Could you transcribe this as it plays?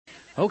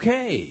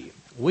Okay,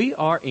 we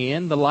are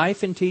in the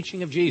life and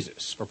teaching of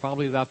Jesus. For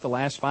probably about the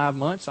last 5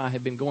 months, I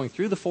have been going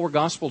through the 4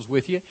 Gospels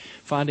with you,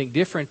 finding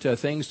different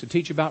things to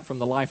teach about from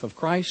the life of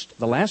Christ.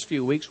 The last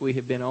few weeks, we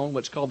have been on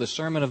what's called the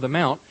Sermon of the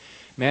Mount,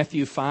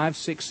 Matthew 5,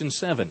 6, and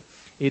 7.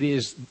 It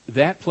is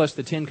that plus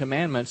the 10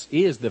 Commandments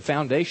is the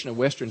foundation of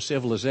Western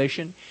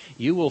civilization.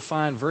 You will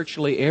find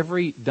virtually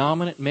every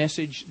dominant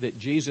message that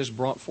Jesus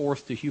brought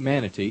forth to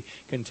humanity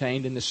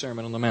contained in the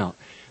Sermon on the Mount.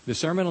 The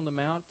Sermon on the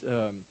Mount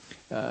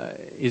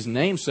is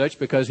named such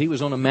because he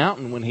was on a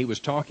mountain when he was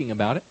talking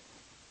about it.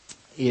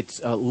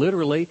 It's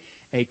literally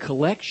a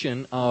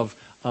collection of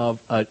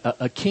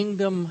a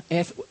kingdom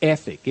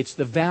ethic. It's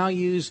the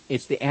values,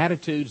 it's the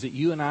attitudes that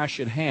you and I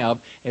should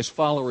have as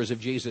followers of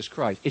Jesus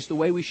Christ. It's the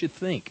way we should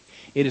think.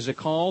 It is a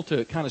call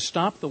to kind of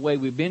stop the way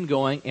we've been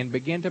going and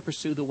begin to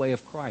pursue the way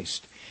of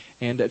Christ.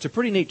 And it's a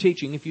pretty neat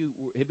teaching. If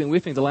you have been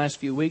with me the last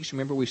few weeks,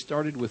 remember we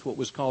started with what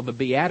was called the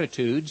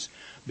Beatitudes.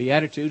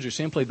 Beatitudes are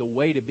simply the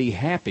way to be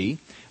happy,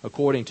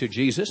 according to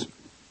Jesus.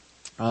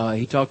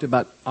 He talked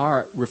about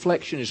our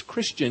reflection as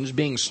Christians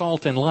being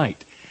salt and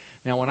light.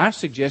 Now, when I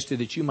suggested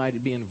that you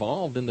might be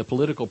involved in the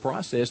political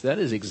process, that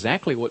is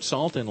exactly what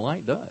salt and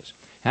light does.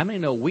 How many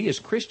know we as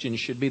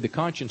Christians should be the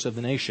conscience of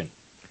the nation?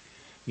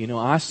 You know,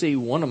 I see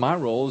one of my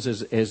roles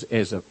as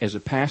a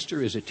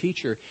pastor, as a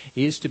teacher,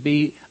 is to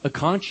be a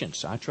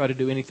conscience. I try to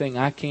do anything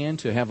I can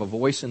to have a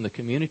voice in the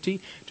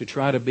community, to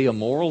try to be a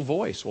moral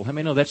voice. Well, how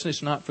many know that's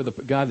just not for the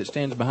guy that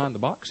stands behind the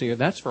box here?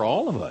 That's for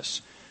all of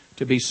us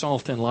to be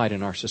salt and light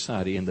in our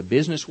society, in the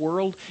business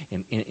world,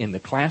 in the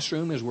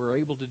classroom as we're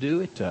able to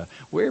do it,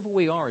 wherever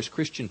we are as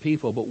Christian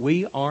people. But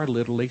we are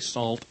literally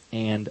salt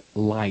and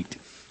light.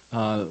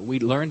 We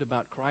learned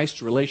about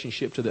Christ's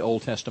relationship to the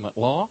Old Testament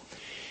law.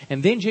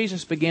 And then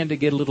Jesus began to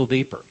get a little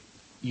deeper.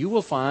 You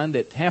will find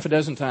that half a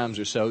dozen times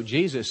or so,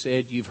 Jesus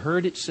said, "You've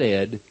heard it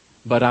said,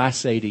 but I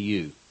say to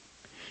you."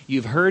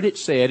 You've heard it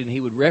said, and he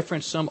would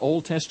reference some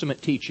Old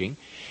Testament teaching.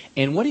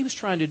 And what he was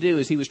trying to do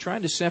is he was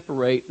trying to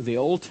separate the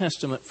Old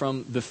Testament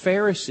from the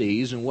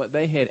Pharisees and what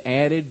they had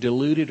added,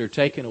 diluted, or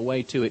taken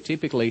away to it,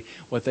 typically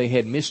what they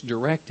had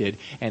misdirected.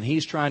 And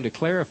he's trying to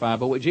clarify.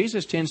 But what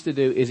Jesus tends to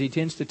do is he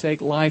tends to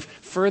take life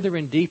further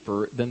and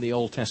deeper than the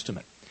Old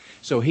Testament.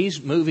 So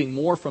he's moving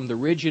more from the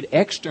rigid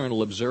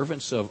external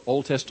observance of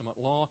Old Testament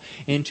law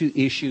into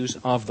issues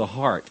of the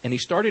heart. And he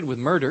started with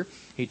murder.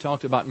 He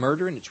talked about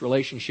murder and its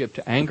relationship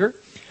to anger.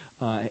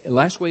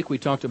 Last week we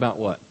talked about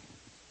what?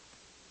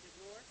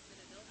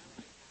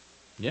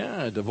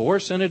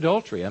 Divorce and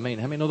adultery. I mean,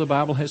 how many know the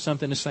Bible has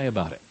something to say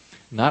about it?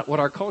 Not what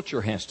our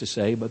culture has to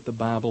say, but the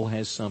Bible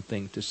has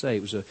something to say.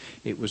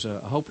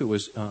 I hope it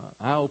was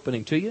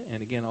eye-opening to you.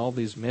 And again, all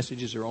these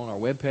messages are on our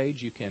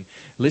webpage. You can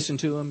listen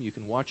to them, you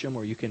can watch them,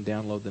 or you can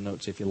download the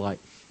notes if you like.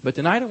 But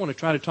tonight I want to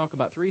try to talk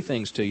about 3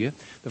 things to you.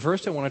 The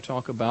first I want to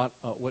talk about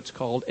what's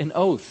called an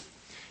oath.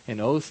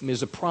 An oath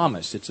is a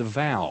promise. It's a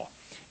vow.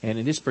 And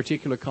in this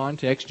particular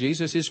context,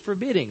 Jesus is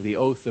forbidding the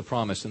oath, the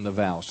promise, and the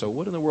vow. So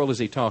what in the world is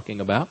he talking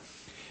about?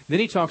 Then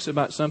he talks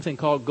about something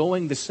called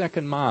going the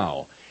second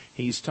mile.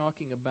 He's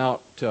talking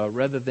about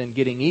rather than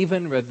getting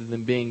even, rather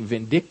than being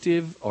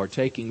vindictive or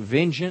taking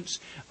vengeance,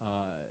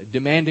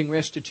 demanding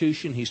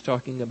restitution, he's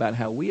talking about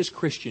how we as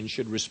Christians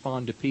should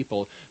respond to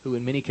people who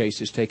in many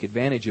cases take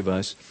advantage of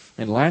us.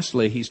 And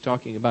lastly, he's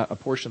talking about a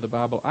portion of the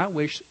Bible I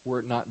wish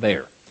were not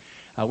there.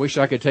 I wish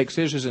I could take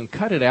scissors and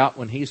cut it out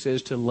when he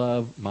says to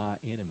love my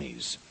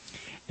enemies.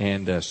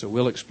 And so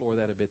we'll explore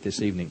that a bit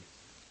this evening.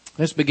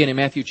 Let's begin in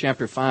Matthew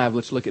chapter 5.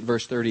 Let's look at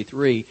verse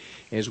 33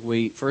 as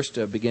we first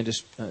begin to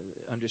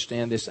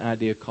understand this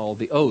idea called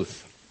the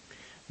oath.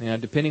 Now,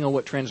 depending on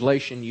what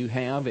translation you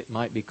have, it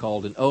might be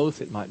called an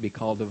oath, it might be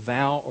called a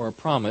vow or a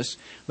promise,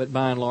 but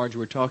by and large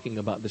we're talking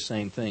about the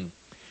same thing.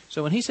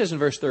 So when he says in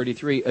verse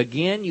 33,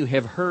 "Again you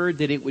have heard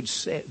that it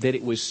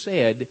was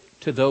said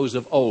to those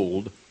of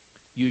old,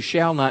 you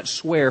shall not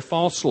swear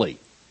falsely."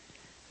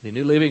 The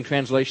New Living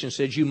Translation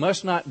says, "You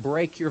must not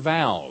break your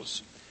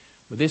vows."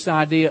 With this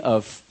idea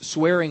of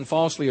swearing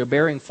falsely or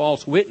bearing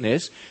false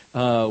witness,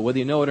 whether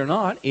you know it or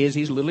not, is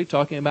he's literally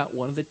talking about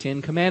one of the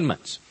 10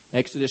 Commandments.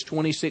 Exodus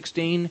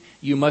 20:16,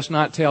 you must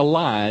not tell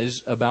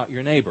lies about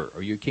your neighbor.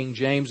 Or your King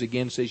James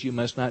again says you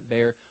must not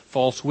bear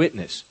false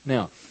witness.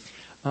 Now,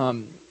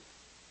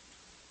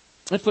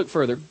 let's look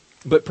further.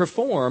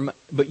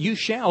 But you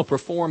shall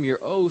perform your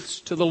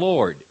oaths to the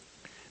Lord.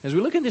 As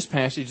we look at this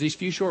passage, these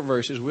few short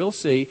verses, we'll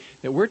see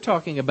that we're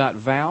talking about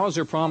vows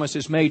or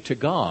promises made to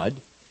God.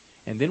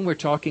 And then we're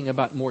talking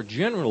about more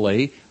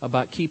generally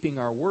about keeping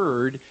our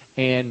word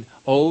and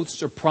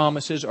oaths or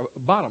promises, or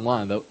bottom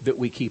line, though, that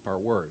we keep our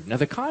word. Now,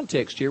 the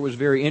context here was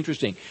very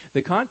interesting.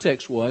 The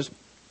context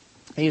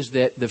is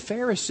that the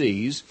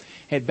Pharisees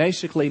had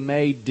basically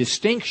made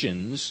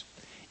distinctions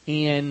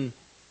in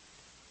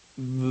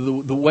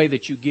the way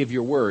that you give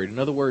your word. In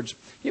other words,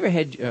 you ever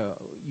had,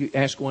 you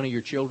ask one of your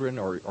children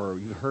or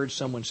you heard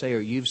someone say or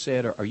you've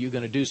said, or are you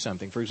going to do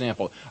something? For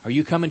example, are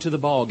you coming to the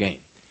ball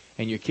game?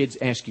 And your kids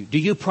ask you, do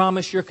you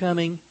promise you're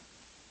coming?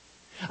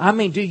 I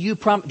mean, do you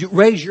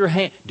raise your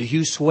hand? Do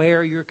you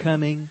swear you're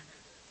coming?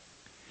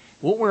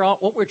 What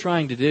we're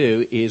trying to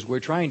do is we're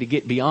trying to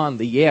get beyond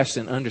the yes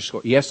and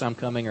underscore, yes, I'm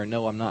coming, or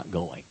no, I'm not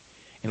going.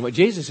 And what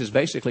Jesus is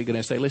basically going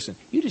to say, listen,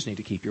 you just need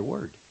to keep your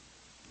word.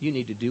 You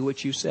need to do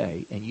what you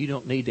say, and you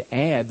don't need to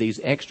add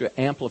these extra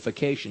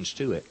amplifications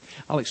to it.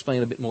 I'll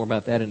explain a bit more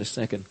about that in a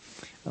second.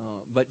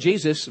 But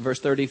Jesus, verse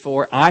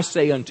 34, I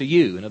say unto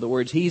you. In other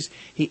words,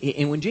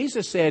 and when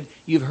Jesus said,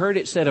 you've heard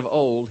it said of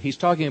old, he's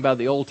talking about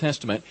the Old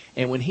Testament.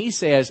 And when he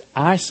says,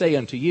 I say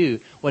unto you,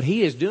 what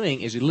he is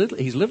doing is he's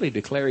literally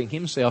declaring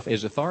himself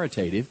as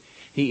authoritative.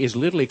 He is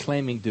literally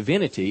claiming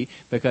divinity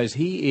because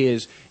he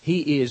is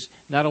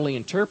not only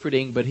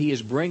interpreting, but he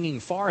is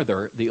bringing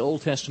farther the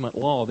Old Testament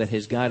law that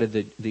has guided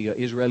the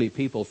Israeli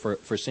people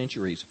for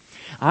centuries.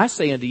 I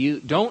say unto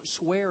you, don't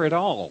swear at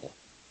all,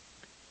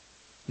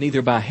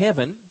 neither by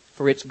heaven,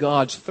 for it's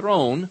God's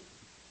throne,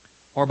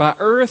 or by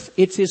earth,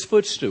 it's his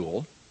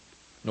footstool,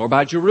 nor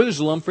by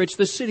Jerusalem, for it's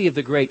the city of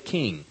the great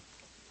king.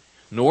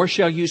 Nor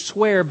shall you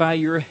swear by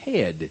your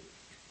head,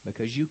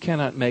 because you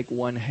cannot make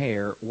one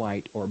hair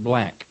white or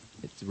black.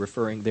 It's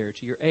referring there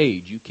to your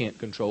age. You can't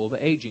control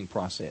the aging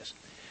process.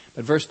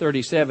 But verse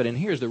 37, and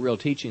here's the real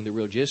teaching, the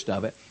real gist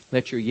of it.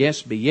 Let your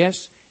yes be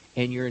yes,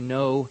 and your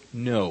no,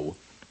 no.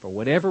 For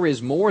whatever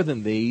is more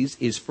than these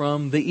is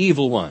from the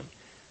evil one.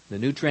 The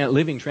New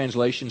Living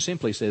Translation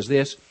simply says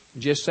this,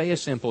 just say a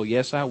simple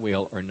yes I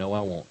will or no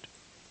I won't.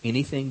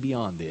 Anything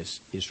beyond this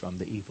is from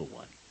the evil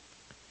one.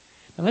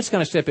 Now let's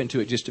kind of step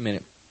into it just a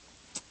minute.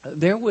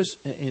 There was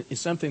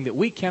something that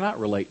we cannot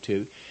relate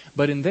to,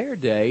 but in their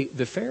day,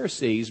 the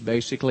Pharisees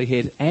basically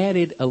had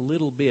added a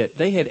little bit.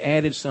 They had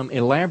added some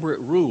elaborate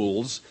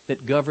rules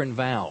that govern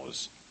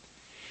vows.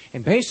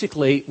 And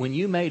basically, when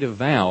you made a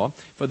vow,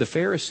 for the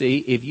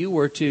Pharisee, if you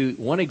were to,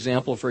 one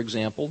example, for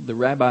example, the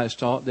rabbis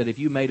taught that if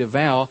you made a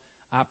vow,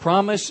 I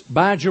promise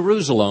by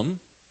Jerusalem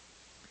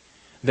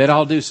that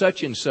I'll do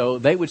such and so,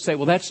 they would say,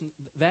 well,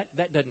 that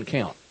doesn't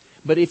count.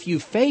 But if you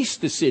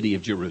faced the city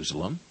of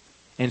Jerusalem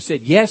and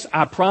said, yes,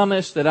 I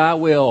promise that I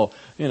will,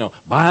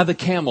 buy the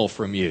camel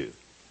from you,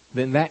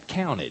 then that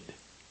counted.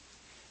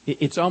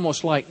 It's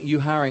almost like you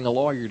hiring a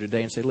lawyer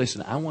today and say,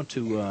 listen, I want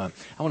to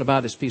buy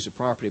this piece of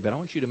property, but I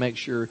want you to make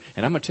sure,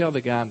 and I'm going to tell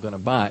the guy I'm going to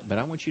buy it, but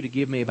I want you to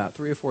give me about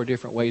 3 or 4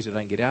 different ways that I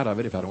can get out of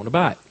it if I don't want to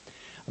buy it.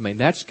 I mean,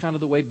 that's kind of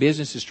the way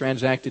business is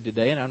transacted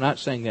today, and I'm not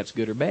saying that's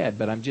good or bad,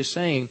 but I'm just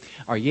saying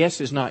our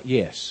yes is not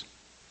yes,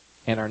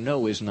 and our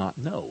no is not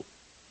no.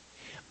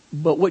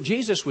 But what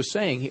Jesus was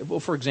saying, well,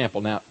 for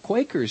example, now,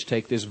 Quakers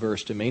take this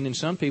verse to mean, and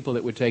some people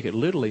that would take it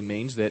literally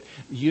means that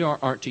you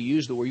aren't to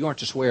use the word, you aren't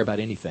to swear about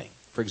anything.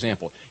 For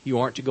example, you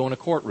aren't to go in a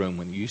courtroom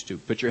when you used to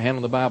put your hand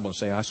on the Bible and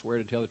say, I swear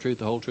to tell the truth,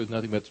 the whole truth,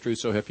 nothing but the truth,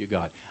 so help you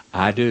God.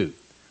 I do.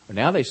 Or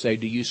now they say,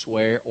 do you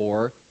swear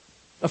or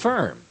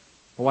affirm?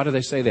 Well, why do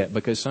they say that?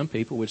 Because some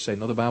people would say,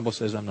 no, the Bible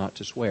says I'm not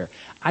to swear.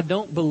 I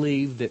don't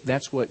believe that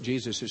that's what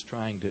Jesus is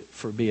trying to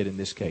forbid in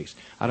this case.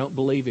 I don't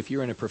believe if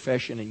you're in a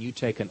profession and you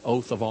take an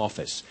oath of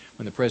office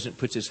when the president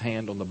puts his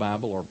hand on the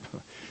Bible or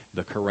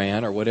the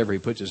Quran or whatever he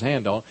puts his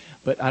hand on,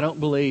 but I don't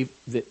believe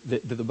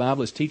that the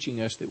Bible is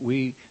teaching us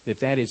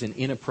that is an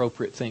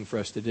inappropriate thing for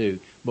us to do.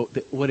 But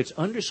what it's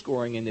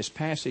underscoring in this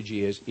passage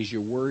is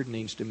your word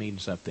needs to mean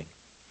something.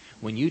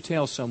 When you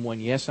tell someone,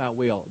 yes, I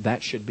will,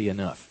 that should be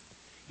enough.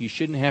 You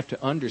shouldn't have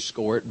to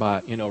underscore it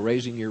by,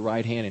 raising your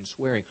right hand and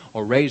swearing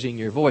or raising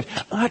your voice.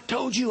 I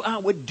told you I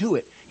would do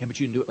it. Yeah,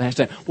 but you didn't do it last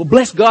time. Well,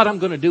 bless God, I'm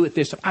going to do it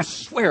this time. I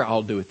swear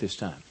I'll do it this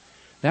time.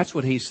 That's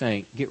what he's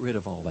saying. Get rid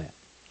of all that.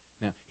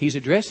 Now, he's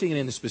addressing it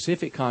in the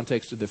specific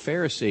context of the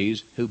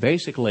Pharisees who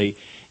basically,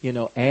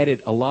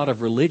 added a lot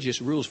of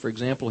religious rules. For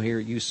example, here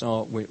you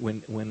saw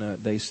when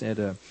they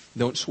said,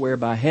 don't swear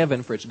by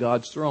heaven, for it's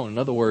God's throne. In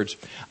other words,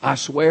 I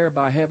swear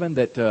by heaven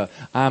that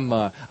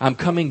I'm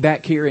coming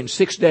back here in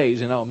 6 days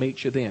and I'll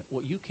meet you then.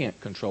 Well, you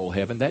can't control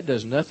heaven. That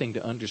does nothing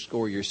to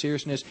underscore your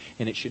seriousness,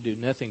 and it should do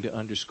nothing to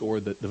underscore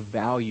the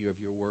value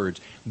of your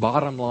words.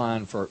 Bottom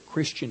line, for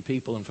Christian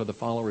people and for the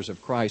followers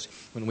of Christ,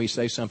 when we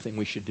say something,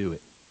 we should do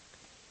it.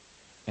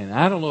 And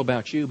I don't know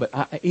about you, but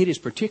it is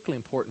particularly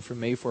important for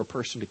me for a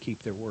person to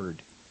keep their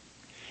word.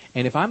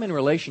 And if I'm in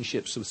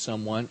relationships with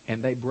someone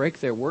and they break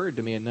their word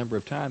to me a number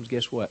of times,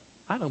 guess what?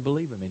 I don't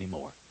believe them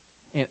anymore.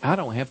 And I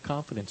don't have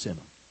confidence in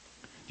them.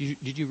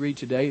 Did you read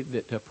today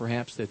that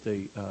perhaps that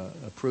the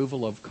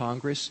approval of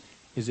Congress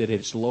is at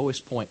its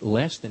lowest point?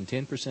 Less than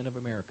 10% of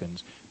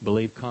Americans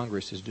believe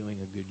Congress is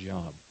doing a good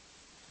job.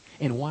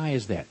 And why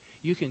is that?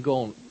 You can go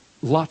on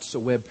lots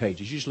of web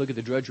pages. You just look at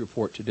the Drudge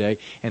Report today,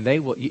 and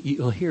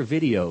you'll hear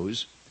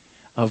videos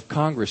of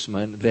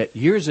congressmen that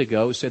years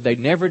ago said they'd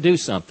never do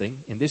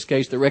something. In this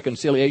case, the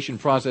reconciliation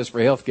process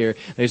for health care.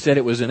 They said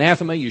it was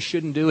anathema, you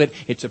shouldn't do it,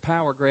 it's a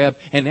power grab,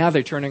 and now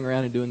they're turning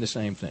around and doing the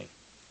same thing.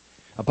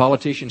 A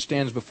politician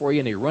stands before you,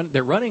 and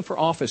they're running for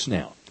office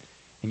now.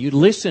 And you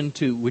listen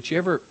to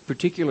whichever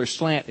particular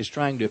slant is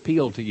trying to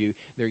appeal to you.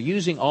 They're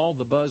using all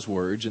the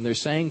buzzwords, and they're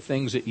saying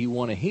things that you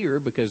want to hear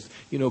because,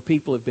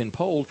 people have been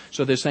polled.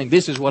 So they're saying,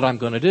 this is what I'm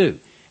going to do.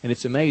 And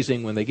it's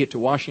amazing when they get to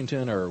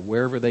Washington or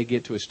wherever they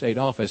get to a state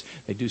office,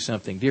 they do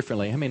something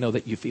differently. How many know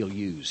that you feel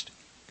used?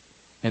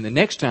 And the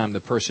next time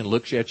the person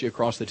looks at you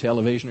across the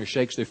television or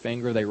shakes their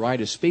finger, they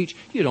write a speech,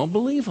 you don't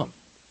believe them.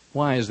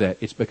 Why is that?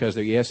 It's because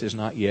their yes is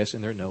not yes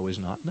and their no is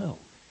not no.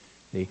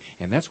 See?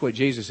 And that's what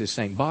Jesus is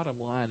saying. Bottom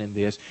line in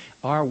this,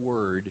 our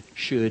word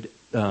should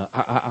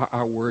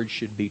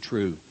be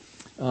true.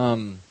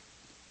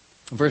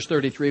 Verse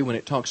 33, when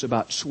it talks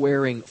about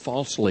swearing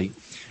falsely,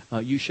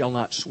 you shall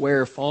not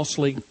swear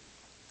falsely.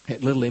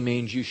 It literally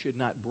means you should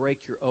not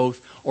break your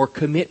oath or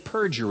commit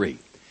perjury.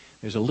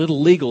 There's a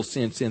little legal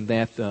sense in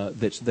that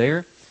that's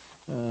there.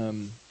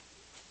 Let's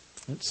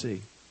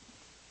see.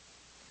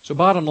 So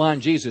bottom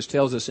line, Jesus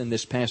tells us in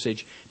this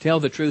passage,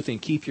 tell the truth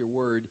and keep your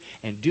word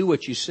and do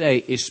what you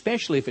say,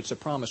 especially if it's a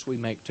promise we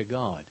make to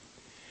God.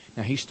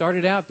 Now, he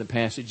started out the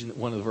passage in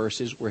one of the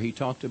verses where he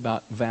talked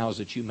about vows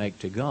that you make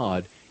to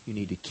God. You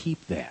need to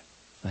keep that.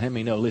 Now, how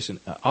many know, listen,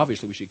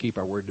 obviously we should keep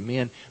our word to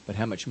men, but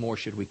how much more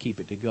should we keep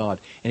it to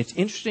God? And it's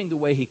interesting the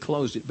way he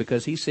closed it,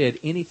 because he said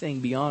anything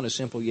beyond a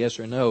simple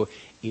yes or no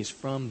is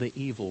from the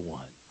evil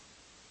one.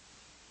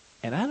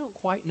 And I don't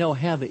quite know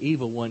how the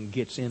evil one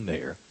gets in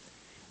there.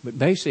 But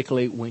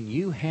basically, when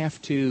you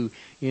have to,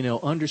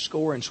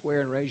 underscore and swear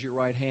and raise your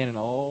right hand and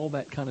all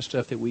that kind of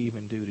stuff that we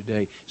even do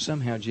today,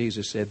 somehow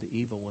Jesus said the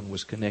evil one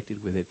was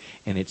connected with it,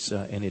 and it's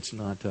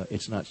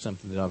not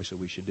something that obviously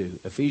we should do.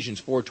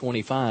 Ephesians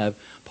 4:25,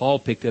 Paul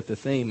picked up the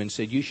theme and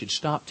said you should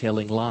stop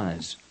telling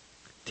lies,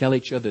 tell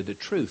each other the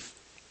truth,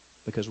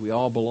 because we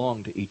all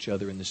belong to each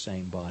other in the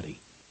same body.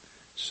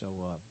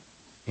 So.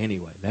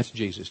 Anyway, that's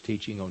Jesus'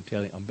 teaching on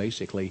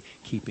basically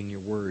keeping your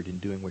word and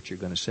doing what you're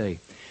going to say.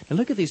 And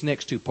look at these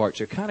next two parts.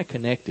 They're kind of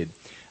connected.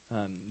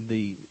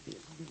 The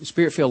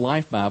Spirit-Filled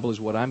Life Bible is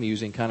what I'm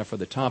using kind of for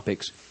the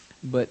topics.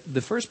 But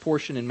the first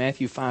portion in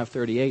Matthew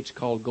 5:38 is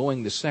called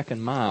Going the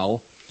Second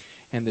Mile.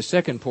 And the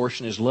second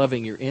portion is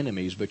Loving Your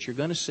Enemies. But you're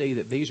going to see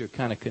that these are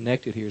kind of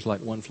connected here. It's like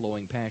one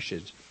flowing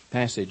passage.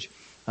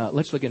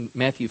 Let's look at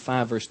Matthew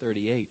 5, verse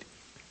 38.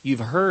 You've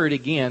heard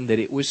again that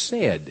it was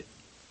said,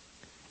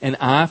 an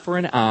eye for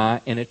an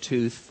eye and a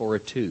tooth for a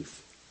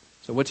tooth.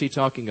 So what's he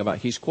talking about?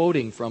 He's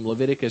quoting from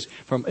Leviticus,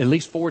 from at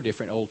least 4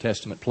 different Old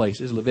Testament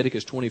places.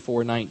 Leviticus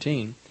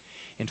 24:19.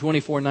 And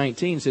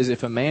 24:19 says,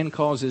 if a man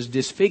causes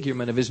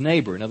disfigurement of his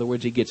neighbor, in other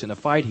words, he gets in a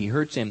fight, he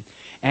hurts him,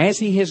 as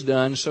he has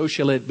done, so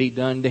shall it be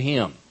done to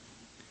him.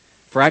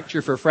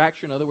 Fracture for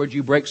fracture, in other words,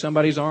 you break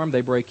somebody's arm,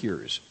 they break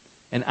yours.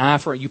 An eye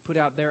for, you put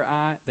out their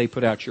eye, they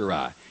put out your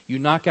eye. You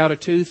knock out a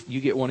tooth,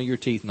 you get one of your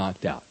teeth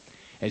knocked out.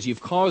 As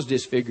you've caused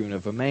disfigurement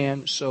of a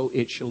man, so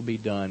it shall be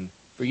done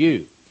for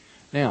you.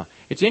 Now,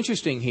 it's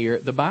interesting here,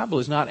 the Bible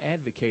is not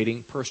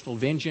advocating personal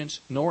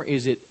vengeance, nor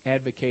is it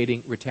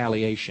advocating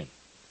retaliation,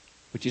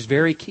 which is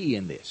very key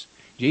in this.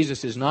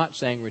 Jesus is not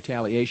saying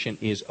retaliation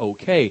is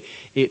okay.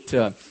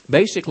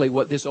 Basically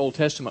what this Old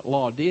Testament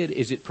law did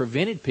is it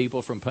prevented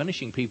people from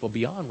punishing people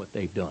beyond what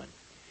they've done.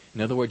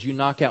 In other words, you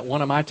knock out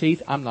one of my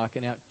teeth, I'm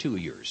knocking out 2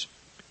 of yours.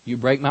 You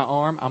break my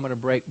arm, I'm going to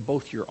break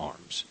both your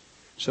arms.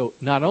 So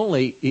not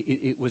only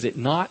was it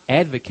not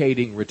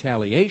advocating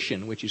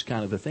retaliation, which is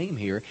kind of the theme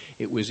here,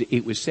 it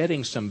was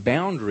setting some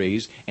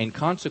boundaries and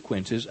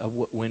consequences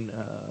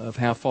of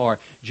how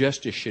far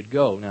justice should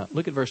go. Now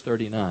look at verse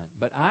 39.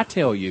 But I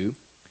tell you,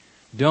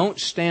 don't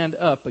stand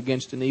up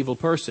against an evil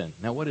person.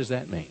 Now what does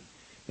that mean?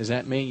 Does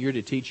that mean you're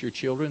to teach your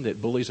children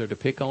that bullies are to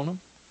pick on them?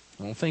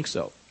 I don't think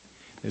so.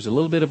 There's a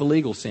little bit of a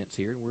legal sense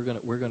here, and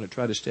we're going to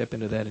try to step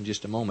into that in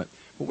just a moment.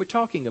 What we're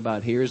talking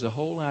about here is the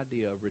whole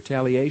idea of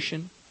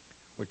retaliation.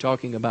 We're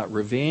talking about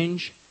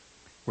revenge,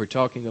 we're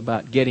talking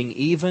about getting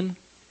even,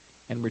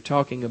 and we're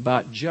talking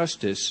about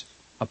justice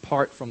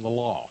apart from the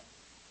law.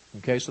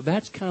 Okay, so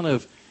that's kind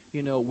of,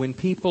 when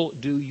people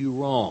do you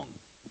wrong.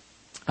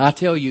 I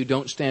tell you,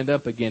 don't stand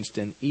up against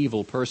an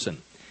evil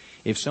person.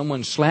 If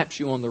someone slaps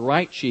you on the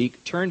right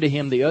cheek, turn to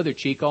him the other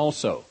cheek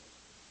also.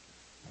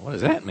 What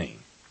does that mean?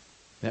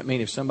 That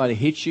mean if somebody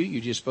hits you, you're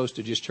just supposed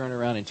to just turn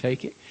around and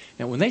take it?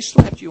 Now, when they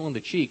slapped you on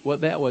the cheek,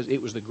 what that was,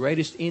 it was the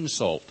greatest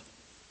insult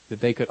that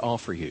they could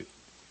offer you.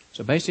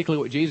 So basically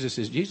what Jesus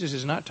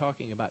is not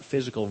talking about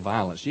physical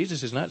violence.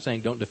 Jesus is not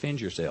saying don't defend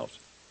yourselves.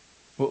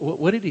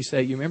 What did he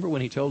say? You remember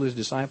when he told his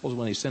disciples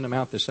when he sent them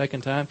out the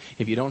second time,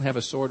 if you don't have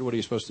a sword, what are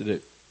you supposed to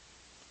do?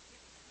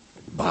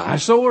 Buy a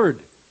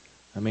sword.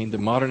 I mean, the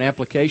modern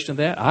application of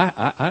that,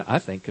 I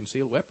think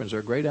concealed weapons are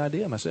a great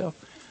idea myself.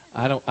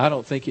 I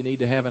don't think you need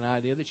to have an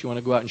idea that you want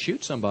to go out and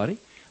shoot somebody.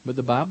 But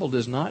the Bible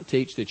does not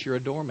teach that you're a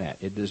doormat.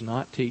 It does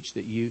not teach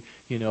that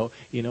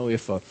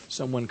if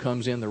someone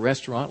comes in the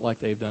restaurant like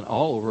they've done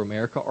all over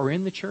America or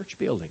in the church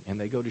building and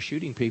they go to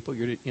shooting people,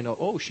 you're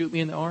to, shoot me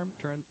in the arm,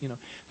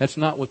 that's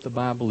not what the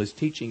Bible is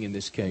teaching in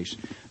this case.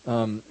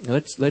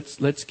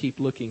 Let's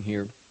keep looking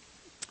here.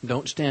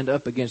 Don't stand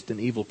up against an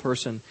evil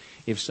person.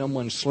 If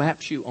someone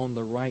slaps you on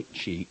the right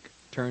cheek,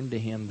 turn to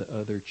him the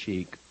other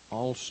cheek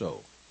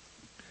also.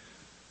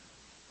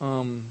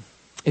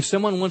 If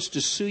someone wants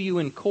to sue you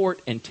in court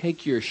and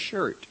take your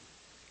shirt,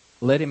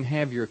 let him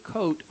have your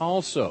coat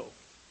also.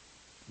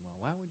 Well,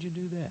 why would you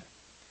do that?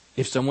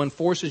 If someone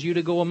forces you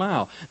to go a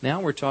mile,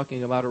 now we're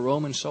talking about a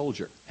Roman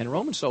soldier. And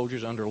Roman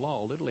soldiers under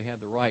law literally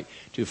had the right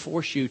to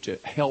force you to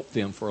help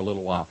them for a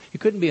little while. It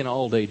couldn't be an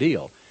all-day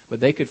deal, but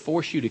they could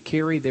force you to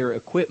carry their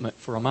equipment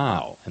for a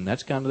mile. And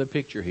that's kind of the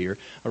picture here.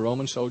 A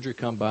Roman soldier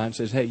come by and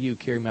says, hey, you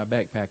carry my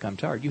backpack, I'm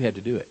tired. You had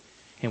to do it.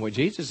 And what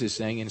Jesus is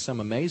saying in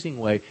some amazing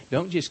way,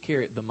 don't just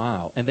carry it the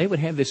mile. And they would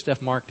have this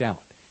stuff marked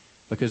out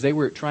because they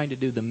were trying to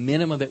do the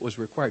minimum that was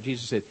required.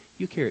 Jesus said,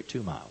 you carry it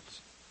 2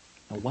 miles.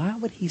 Now, why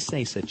would he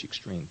say such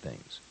extreme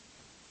things?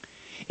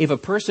 If a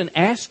person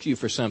asks you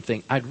for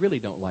something, I really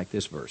don't like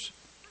this verse.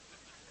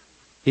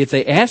 If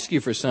they ask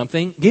you for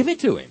something, give it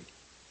to him.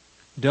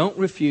 Don't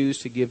refuse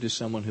to give to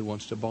someone who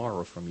wants to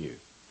borrow from you.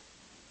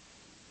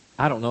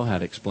 I don't know how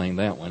to explain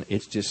that one.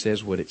 It just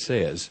says what it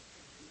says.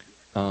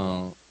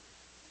 But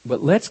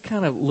let's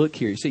kind of look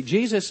here. You see,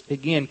 Jesus,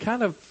 again,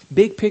 kind of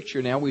big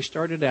picture now. We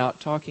started out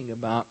talking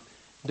about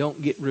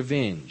don't get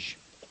revenge.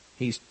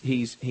 He's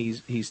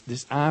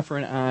this eye for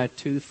an eye,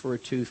 tooth for a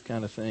tooth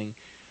kind of thing.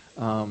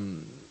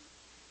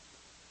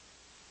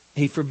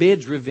 He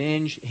forbids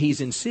revenge. He's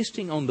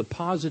insisting on the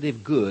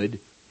positive good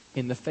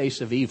in the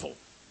face of evil.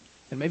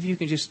 And maybe you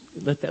can just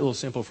let that little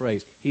simple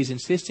phrase. He's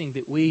insisting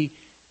that we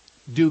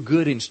do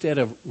good instead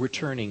of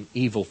returning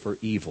evil for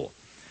evil.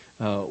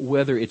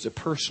 Whether it's a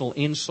personal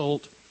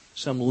insult,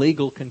 some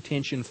legal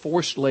contention,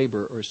 forced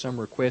labor, or some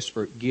request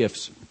for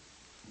gifts.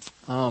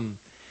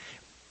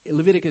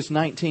 Leviticus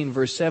 19,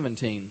 verse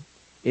 17,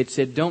 it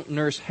said, don't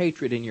nurse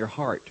hatred in your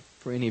heart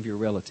for any of your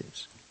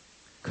relatives.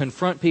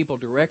 Confront people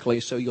directly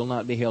so you'll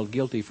not be held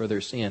guilty for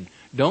their sin.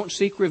 Don't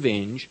seek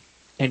revenge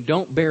and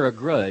don't bear a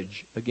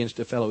grudge against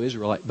a fellow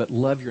Israelite, but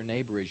love your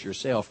neighbor as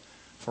yourself,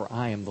 for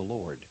I am the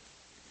Lord.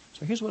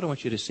 So here's what I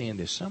want you to see in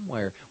this.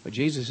 Somewhere, what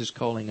Jesus is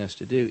calling us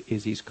to do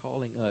is he's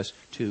calling us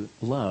to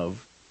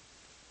love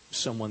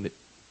someone that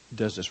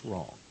does us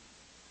wrong.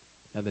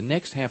 Now, the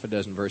next half a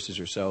dozen verses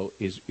or so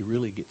it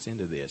really gets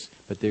into this,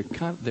 but they're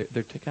kind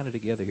of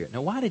together here.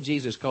 Now, why did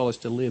Jesus call us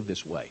to live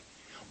this way?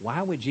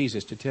 Why would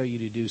Jesus to tell you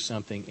to do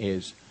something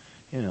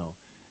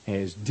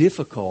as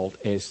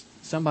difficult as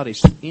somebody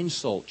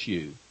insults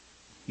you,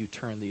 you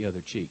turn the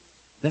other cheek?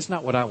 That's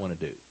not what I want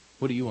to do.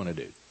 What do you want to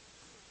do?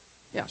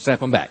 Yeah,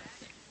 slap them back.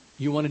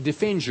 You want to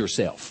defend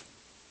yourself.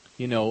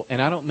 And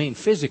I don't mean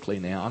physically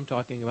now. I'm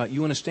talking about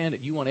you want to stand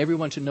it. You want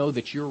everyone to know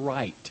that you're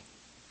right.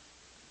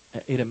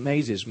 It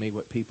amazes me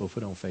what people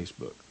put on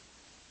Facebook.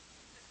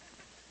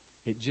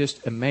 It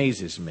just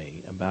amazes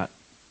me about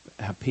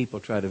how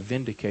people try to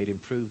vindicate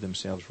and prove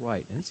themselves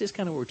right. And this is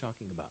kind of what we're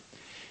talking about.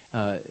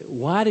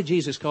 Why did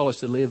Jesus call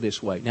us to live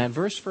this way? Now, in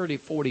verse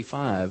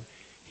 45,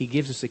 he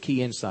gives us a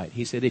key insight.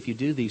 He said, if you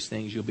do these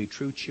things, you'll be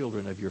true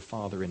children of your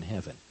Father in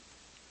heaven.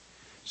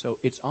 So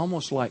it's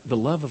almost like the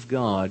love of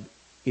God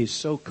is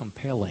so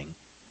compelling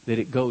that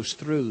it goes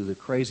through the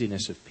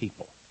craziness of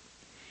people.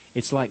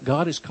 It's like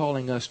God is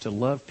calling us to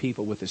love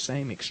people with the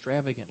same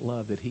extravagant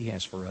love that he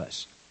has for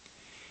us.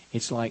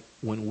 It's like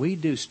when we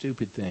do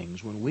stupid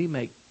things, when we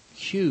make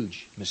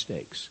huge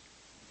mistakes,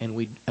 and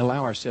we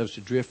allow ourselves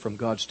to drift from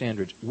God's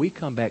standards, we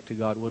come back to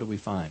God, what do we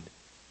find?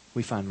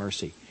 We find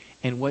mercy.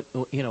 And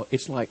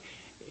it's like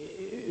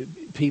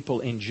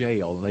people in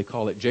jail, they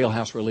call it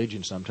jailhouse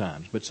religion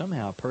sometimes, but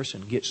somehow a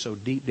person gets so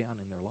deep down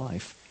in their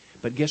life,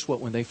 but guess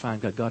what? When they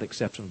find God, God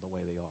accepts them the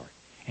way they are.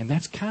 And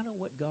that's kind of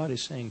what God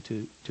is saying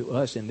to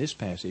us in this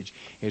passage,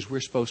 is we're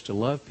supposed to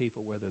love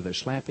people whether they're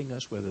slapping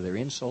us, whether they're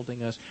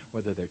insulting us,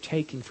 whether they're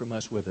taking from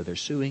us, whether they're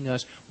suing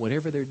us,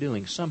 whatever they're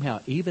doing. Somehow,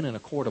 even in a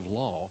court of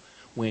law,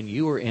 when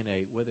you are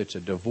in whether it's a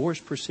divorce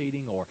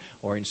proceeding or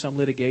in some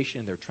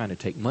litigation, they're trying to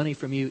take money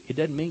from you, it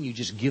doesn't mean you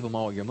just give them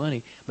all your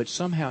money, but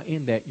somehow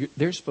in that,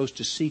 they're supposed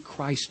to see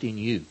Christ in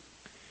you.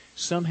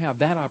 Somehow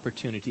that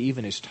opportunity,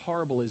 even as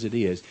horrible as it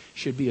is,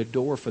 should be a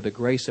door for the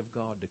grace of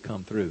God to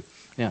come through.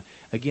 Now,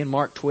 again,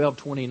 Mark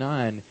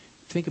 12:29,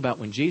 think about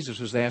when Jesus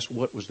was asked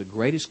what was the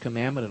greatest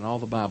commandment in all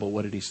the Bible,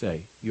 what did he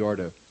say? You are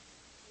to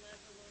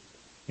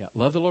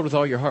love the Lord with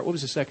all your heart. What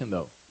was the second,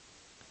 though?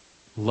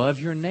 Love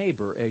your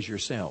neighbor as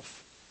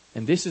yourself.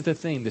 And this is the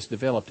theme that's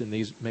developed in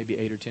these maybe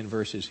 8 or 10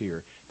 verses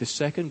here. The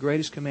second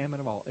greatest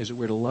commandment of all is that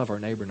we're to love our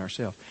neighbor and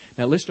ourselves.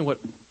 Now, listen to what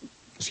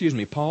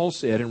Paul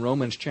said in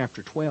Romans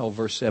chapter 12,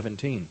 verse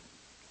 17.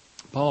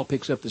 Paul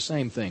picks up the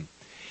same thing.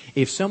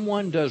 If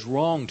someone does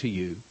wrong to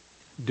you,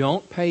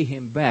 don't pay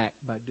him back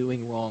by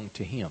doing wrong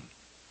to him.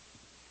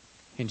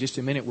 In just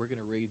a minute, we're going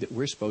to read that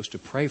we're supposed to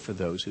pray for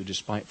those who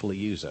despitefully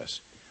use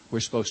us. We're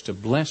supposed to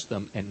bless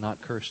them and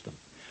not curse them.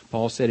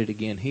 Paul said it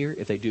again here.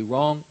 If they do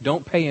wrong,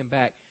 don't pay him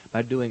back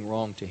by doing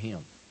wrong to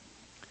him.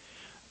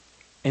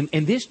 And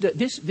this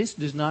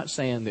does not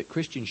say that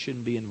Christians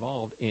shouldn't be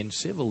involved in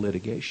civil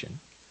litigation.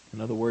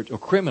 In other words, or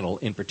criminal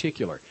in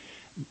particular.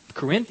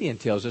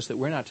 Corinthians tells us that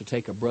we're not to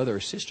take a brother or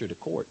sister to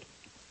court.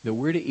 That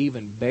we're to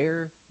even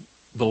bear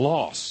the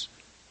loss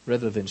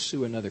rather than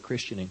sue another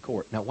Christian in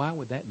court. Now, why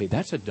would that be?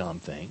 That's a dumb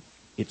thing,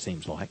 it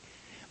seems like.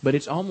 But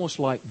it's almost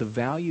like the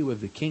value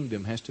of the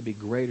kingdom has to be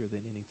greater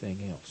than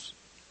anything else.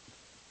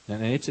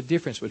 And it's a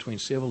difference between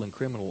civil and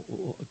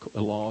criminal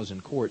laws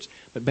and courts.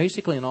 But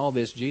basically in all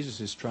this,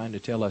 Jesus is trying to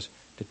tell us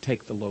to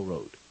take the low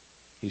road.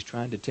 He's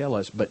trying to tell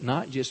us, but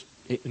not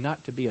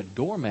to be a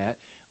doormat,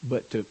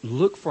 but to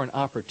look for an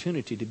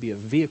opportunity to be a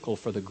vehicle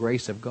for the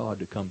grace of God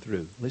to come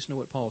through. Listen to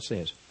what Paul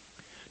says.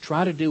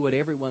 Try to do what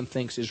everyone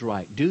thinks is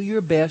right. Do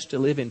your best to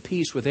live in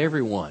peace with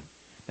everyone.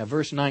 Now,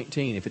 verse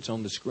 19, if it's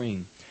on the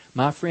screen.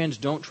 My friends,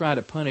 don't try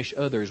to punish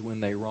others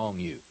when they wrong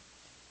you.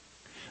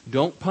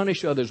 Don't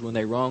punish others when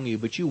they wrong you,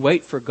 but you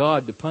wait for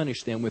God to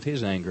punish them with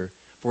His anger.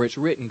 For it's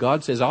written,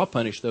 God says, I'll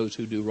punish those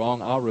who do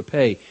wrong, I'll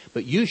repay.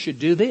 But you should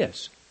do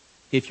this.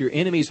 If your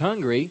enemy's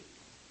hungry,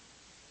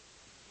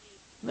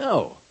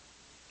 no.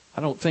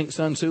 I don't think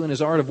Sun Tzu in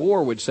his Art of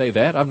War would say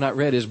that. I've not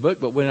read his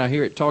book, but when I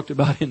hear it talked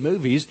about in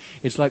movies,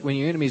 it's like when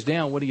your enemy's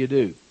down, what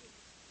do?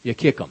 You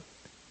kick them.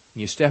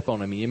 You step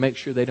on them and you make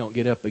sure they don't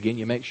get up again.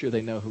 You make sure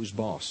they know who's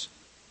boss.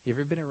 You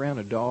ever been around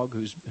a dog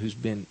who's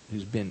been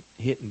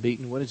hit and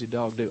beaten? What does a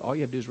dog do? All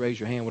you have to do is raise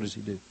your hand. What does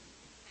he do?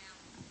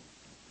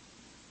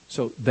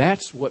 So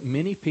that's what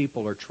many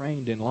people are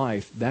trained in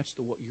life. That's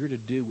what you're to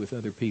do with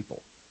other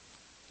people.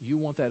 You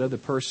want that other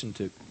person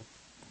to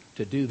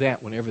do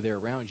that whenever they're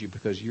around you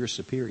because you're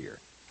superior.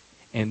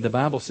 And the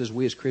Bible says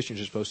we as Christians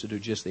are supposed to do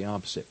just the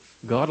opposite.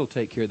 God will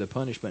take care of the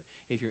punishment.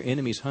 If your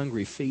enemy's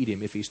hungry, feed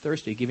him. If he's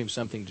thirsty, give him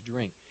something to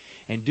drink.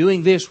 And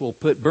doing this will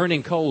put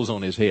burning coals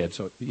on his head.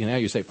 So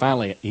you say,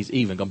 finally, he's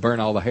even going to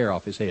burn all the hair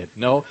off his head.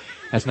 No,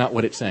 that's not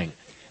what it's saying.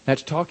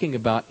 That's talking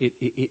about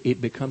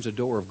it becomes a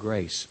door of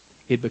grace.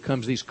 It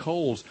becomes, these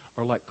coals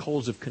are like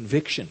coals of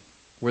conviction.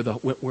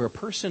 Where a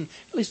person,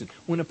 listen,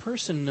 when a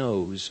person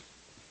knows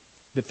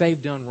that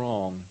they've done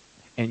wrong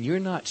and you're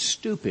not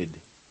stupid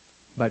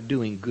by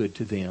doing good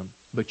to them,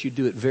 but you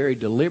do it very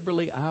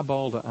deliberately,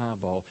 eyeball to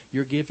eyeball.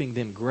 You're giving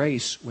them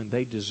grace when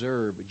they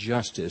deserve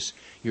justice.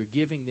 You're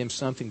giving them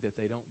something that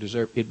they don't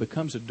deserve. It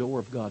becomes a door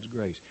of God's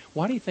grace.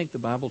 Why do you think the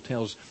Bible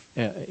tells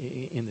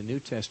in the New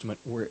Testament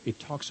where it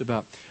talks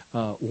about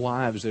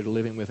wives that are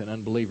living with an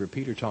unbeliever?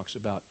 Peter talks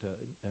about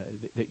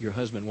that your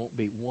husband won't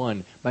be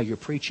won by your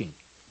preaching,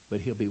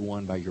 but he'll be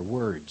won by your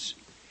words.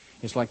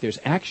 It's like there's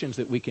actions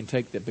that we can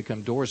take that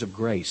become doors of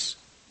grace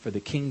for the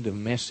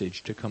kingdom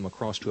message to come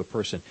across to a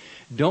person.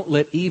 Don't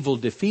let evil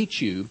defeat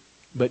you,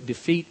 but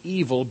defeat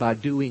evil by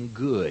doing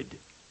good.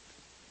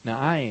 Now,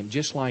 I am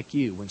just like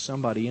you. When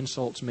somebody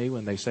insults me,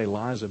 when they say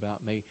lies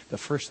about me, the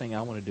first thing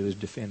I want to do is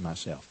defend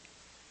myself.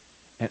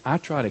 And I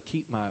try to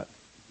keep my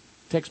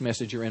text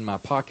messenger in my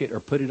pocket or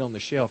put it on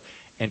the shelf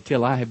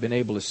until I have been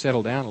able to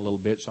settle down a little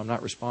bit, so I'm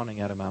not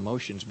responding out of my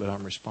emotions, but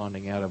I'm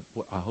responding out of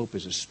what I hope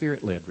is a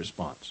Spirit-led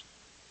response.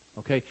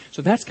 Okay,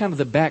 so that's kind of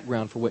the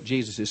background for what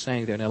Jesus is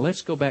saying there. Now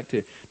let's go back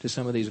to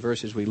some of these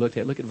verses we looked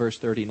at. Look at verse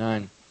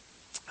 39.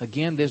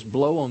 Again, this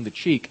blow on the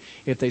cheek,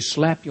 if they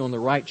slap you on the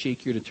right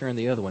cheek, you're to turn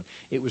the other one.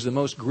 It was the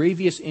most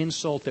grievous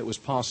insult that was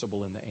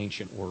possible in the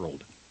ancient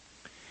world.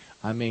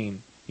 I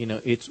mean,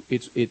 it's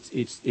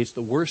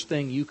the worst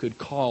thing you could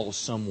call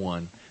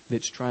someone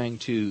that's trying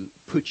to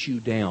put you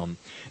down.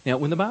 Now,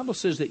 when the Bible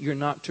says that you're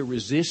not to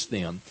resist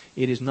them,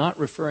 it is not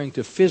referring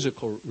to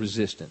physical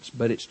resistance,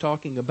 but it's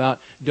talking about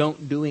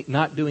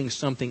not doing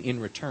something in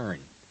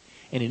return.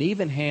 And it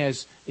even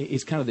has,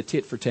 it's kind of the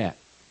tit for tat.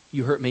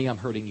 You hurt me, I'm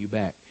hurting you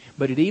back.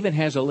 But it even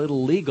has a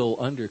little legal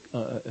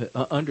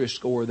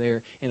underscore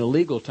there in a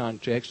legal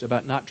context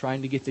about not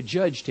trying to get the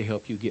judge to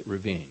help you get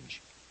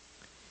revenge.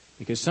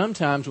 Because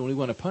sometimes when we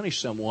want to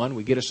punish someone,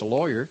 we get us a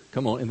lawyer,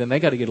 and then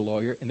they got to get a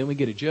lawyer, and then we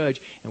get a judge,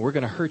 and we're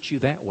going to hurt you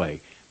that way.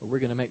 But we're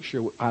going to make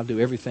sure I'll do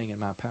everything in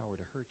my power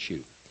to hurt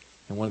you.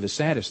 And one of the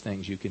saddest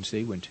things you can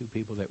see when two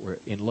people that were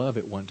in love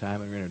at one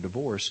time and are in a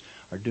divorce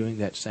are doing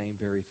that same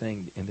very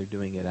thing, and they're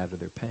doing it out of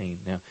their pain.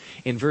 Now,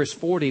 in verse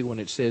 40, when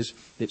it says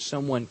that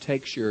someone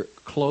takes your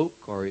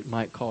cloak, or it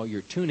might call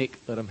your tunic,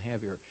 let them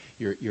have your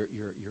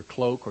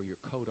cloak or your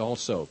coat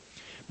also.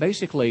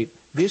 Basically,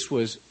 this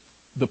was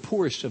the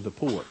poorest of the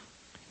poor.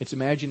 It's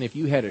imagine if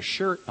you had a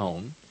shirt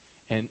on,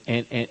 and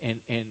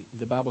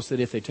the Bible said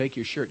if they take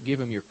your shirt, give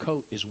them your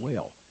coat as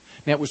well.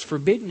 Now, it was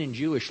forbidden in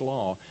Jewish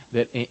law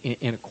that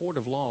in a court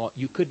of law,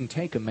 you couldn't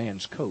take a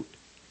man's coat.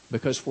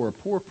 Because for a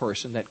poor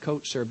person, that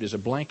coat served as a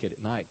blanket at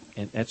night,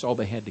 and that's all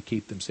they had to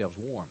keep themselves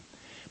warm.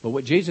 But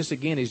what Jesus,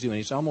 again, is doing,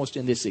 he's almost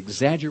in this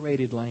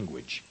exaggerated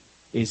language,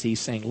 is he's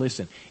saying,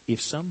 listen,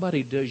 if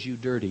somebody does you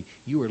dirty,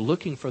 you are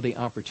looking for the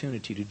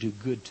opportunity to do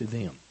good to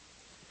them.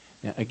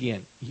 Now,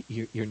 again,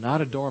 you're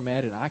not a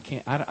doormat, and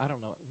I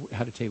don't know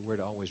how to tell you where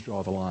to always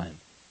draw the line.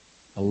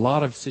 A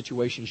lot of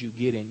situations you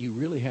get in, you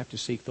really have to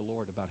seek the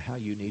Lord about how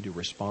you need to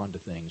respond to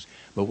things.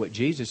 But what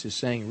Jesus is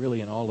saying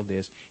really in all of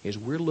this is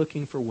we're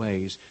looking for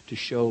ways to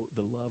show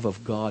the love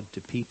of God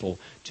to people,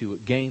 to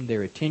gain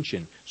their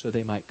attention so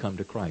they might come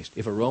to Christ.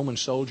 If a Roman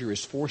soldier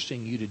is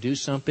forcing you to do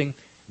something,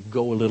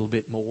 go a little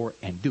bit more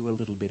and do a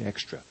little bit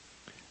extra.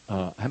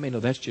 How many know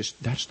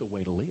that's the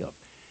way to live?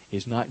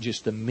 is not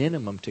just the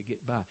minimum to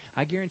get by.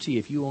 I guarantee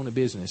if you own a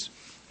business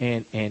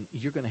and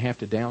you're going to have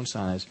to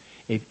downsize,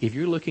 if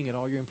you're looking at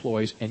all your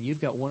employees and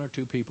you've got one or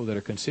two people that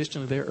are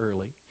consistently there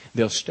early,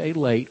 they'll stay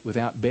late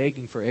without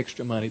begging for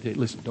extra money.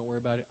 Listen, don't worry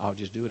about it. I'll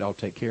just do it. I'll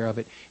take care of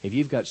it. If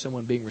you've got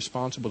someone being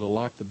responsible to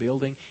lock the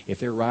building, if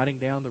they're riding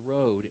down the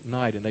road at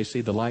night and they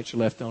see the lights are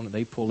left on and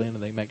they pull in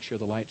and they make sure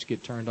the lights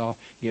get turned off,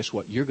 guess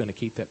what? You're going to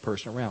keep that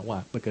person around.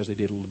 Why? Because they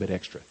did a little bit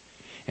extra.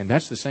 And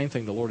that's the same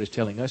thing the Lord is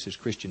telling us as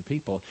Christian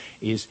people,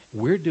 is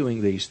we're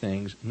doing these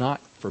things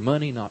not for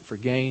money, not for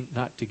gain,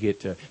 not to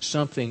get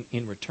something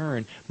in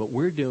return, but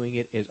we're doing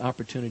it as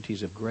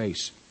opportunities of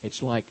grace.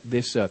 It's like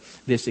this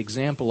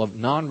example of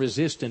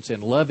non-resistance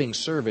and loving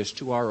service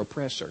to our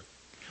oppressor.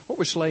 What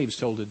were slaves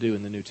told to do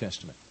in the New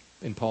Testament,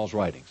 in Paul's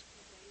writings?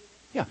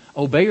 Yeah,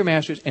 obey your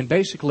masters, and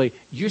basically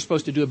you're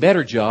supposed to do a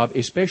better job,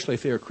 especially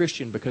if they're a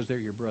Christian, because they're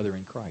your brother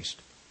in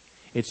Christ.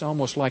 It's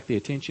almost like the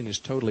attention is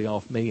totally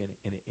off me and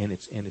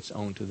it's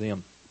on to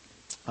them.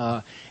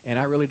 And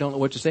I really don't know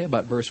what to say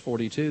about verse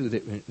 42.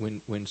 That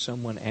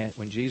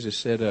when Jesus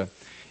said,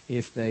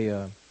 if they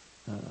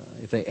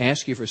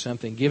ask you for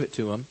something, give it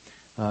to them.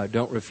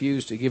 Don't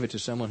refuse to give it to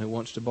someone who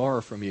wants to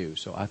borrow from you.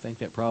 So I think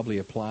that probably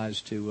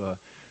applies to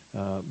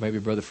maybe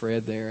Brother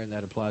Fred there, and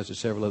that applies to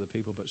several other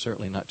people, but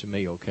certainly not to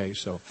me. Okay,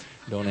 so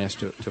don't ask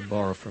to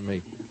borrow from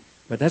me.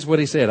 But that's what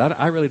he said.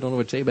 I really don't know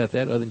what to say about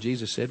that other than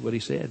Jesus said what he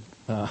said.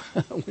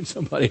 When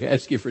somebody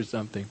asks you for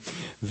something,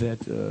 that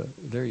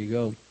there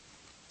you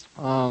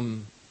go.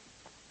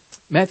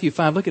 Matthew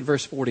 5, look at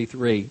verse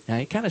 43. Now,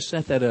 he kind of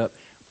set that up.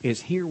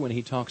 Is here when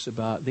he talks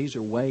about these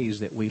are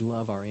ways that we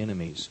love our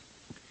enemies.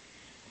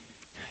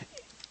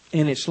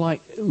 And it's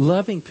like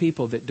loving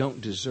people that don't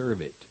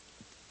deserve it.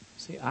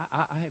 See,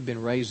 I have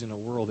been raised in a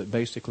world that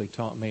basically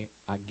taught me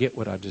I get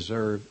what I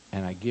deserve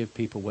and I give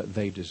people what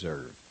they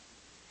deserve.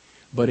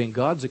 But in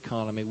God's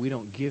economy, we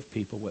don't give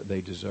people what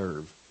they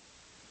deserve.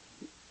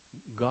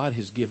 God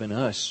has given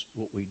us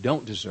what we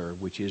don't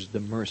deserve, which is the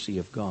mercy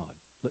of God.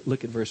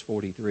 Look at verse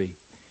 43.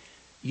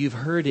 You've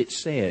heard it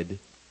said,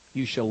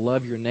 you shall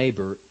love your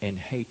neighbor and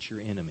hate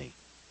your enemy.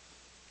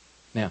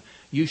 Now,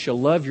 you shall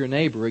love your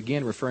neighbor,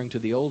 again referring to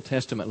the Old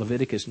Testament,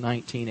 Leviticus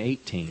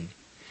 19:18.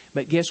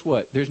 But guess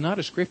what? There's not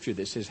a scripture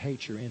that says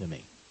hate your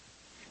enemy.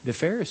 The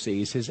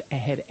Pharisees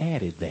had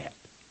added that.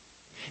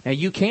 Now,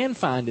 you can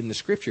find in the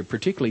Scripture,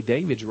 particularly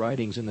David's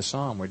writings in the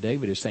Psalm, where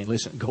David is saying,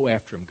 listen, go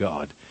after them,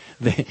 God.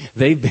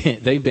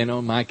 They've been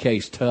on my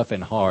case tough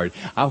and hard.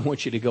 I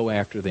want you to go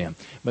after them.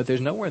 But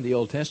there's nowhere in the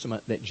Old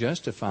Testament that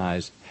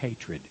justifies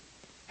hatred.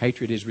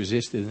 Hatred is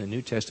resisted in the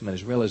New Testament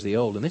as well as the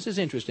Old. And this is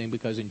interesting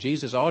because in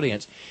Jesus'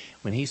 audience,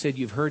 when he said,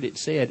 you've heard it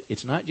said,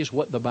 it's not just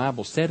what the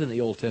Bible said in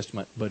the Old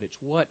Testament, but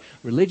it's what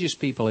religious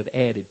people had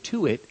added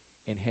to it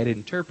and had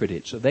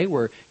interpreted. So they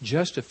were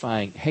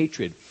justifying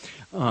hatred.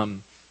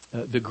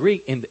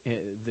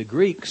 The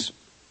Greeks,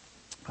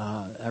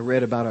 I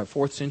read about a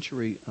 4th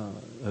century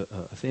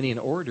Athenian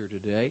orator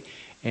today,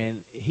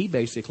 and he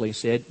basically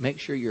said,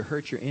 make sure you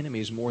hurt your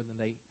enemies more than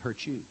they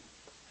hurt you.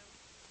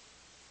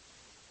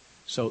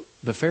 So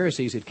the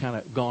Pharisees had kind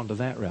of gone to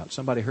that route.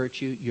 Somebody hurt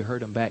you, you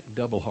hurt them back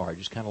double hard.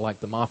 It's kind of like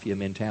the mafia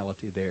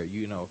mentality there.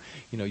 You know,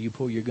 you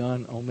pull your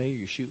gun on me,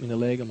 you shoot me in the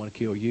leg, I'm going to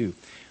kill you.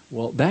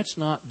 Well, that's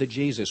not the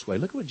Jesus way.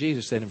 Look at what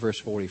Jesus said in verse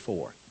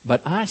 44.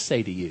 But I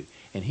say to you,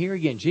 and here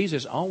again,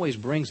 Jesus always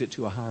brings it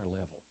to a higher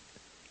level.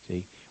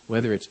 See,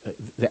 whether it's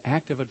the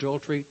act of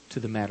adultery to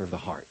the matter of the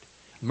heart,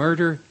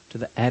 murder to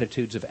the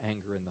attitudes of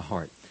anger in the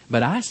heart.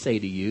 But I say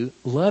to you,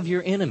 love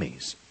your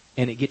enemies.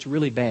 And it gets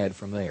really bad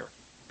from there.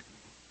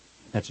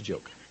 That's a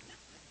joke.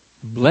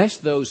 Bless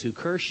those who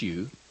curse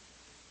you.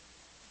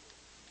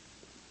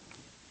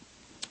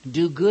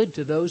 Do good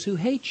to those who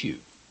hate you.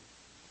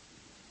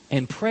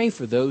 And pray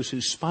for those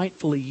who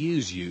spitefully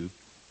use you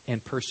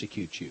and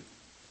persecute you.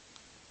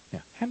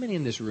 Now, how many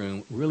in this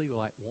room really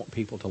want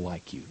people to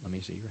like you? Let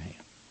me see your hand.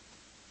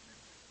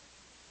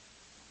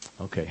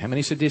 Okay, how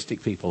many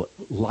sadistic people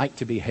like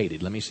to be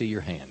hated? Let me see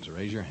your hands.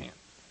 Raise your hand.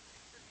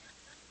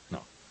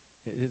 No.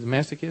 Is it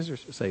masochist or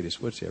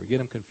sadist? What's there? Get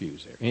them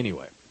confused there.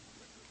 Anyway.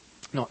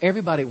 No,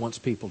 everybody wants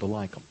people to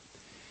like them.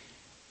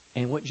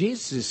 And what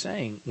Jesus is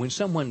saying, when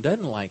someone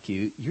doesn't like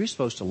you, you're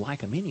supposed to like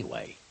them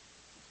anyway.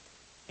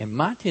 And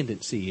my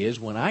tendency is,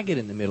 when I get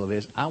in the middle of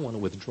this, I want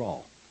to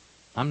withdraw.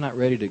 I'm not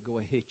ready to go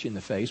and hit you in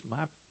the face.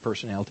 My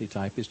personality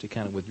type is to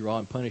kind of withdraw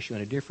and punish you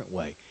in a different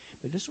way.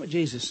 But this is what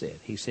Jesus said.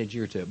 He said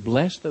you're to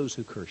bless those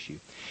who curse you.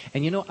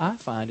 And you know, I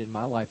find in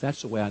my life,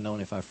 that's the way I know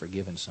if I've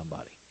forgiven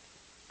somebody.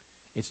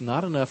 It's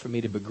not enough for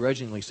me to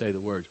begrudgingly say the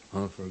words,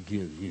 I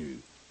forgive you.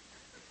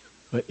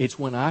 But it's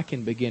when I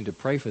can begin to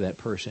pray for that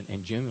person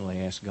and genuinely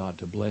ask God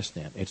to bless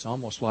them. It's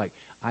almost like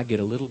I get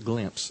a little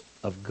glimpse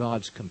of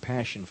God's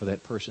compassion for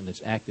that person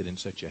that's acted in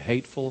such a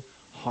hateful,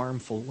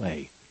 harmful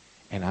way.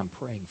 And I'm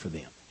praying for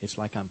them. It's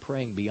like I'm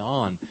praying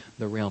beyond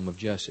the realm of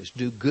justice.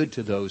 Do good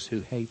to those who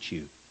hate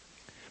you.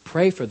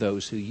 Pray for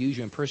those who use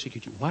you and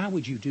persecute you. Why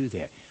would you do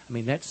that? I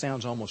mean, that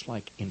sounds almost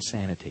like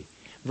insanity.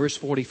 Verse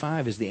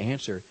 45 is the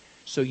answer.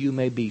 So you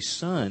may be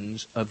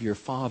sons of your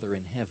Father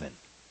in heaven.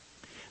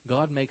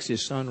 God makes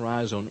His sun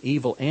rise on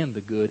evil and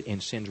the good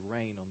and sends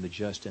rain on the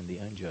just and the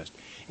unjust.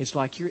 It's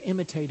like you're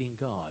imitating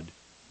God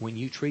when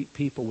you treat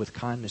people with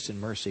kindness and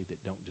mercy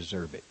that don't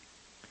deserve it.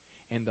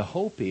 And the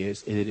hope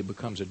is that it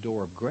becomes a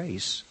door of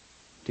grace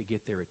to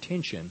get their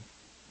attention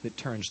that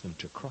turns them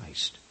to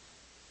Christ.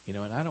 And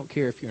I don't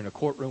care if you're in a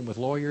courtroom with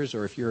lawyers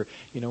or if you're,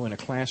 in a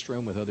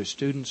classroom with other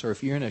students or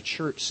if you're in a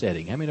church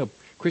setting. I mean,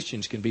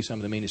 Christians can be some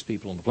of the meanest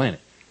people on the planet.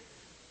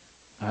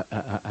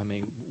 I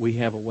mean, we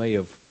have a way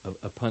of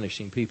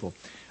punishing people.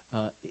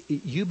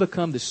 You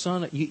become the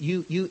son.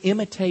 You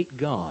imitate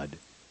God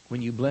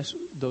when you bless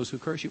those who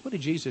curse you. What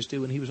did Jesus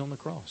do when He was on the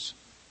cross?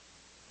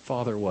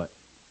 Father, what?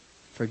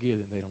 Forgive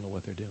them. They don't know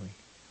what they're doing.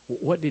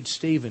 What did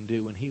Stephen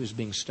do when he was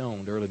being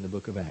stoned early in the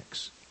book of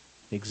Acts?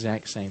 The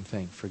exact same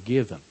thing.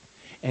 Forgive them.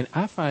 And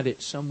I find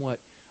it somewhat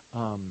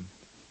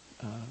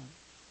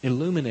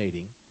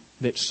illuminating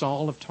that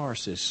Saul of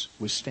Tarsus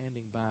was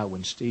standing by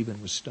when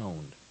Stephen was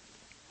stoned.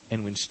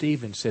 And when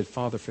Stephen said,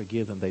 Father,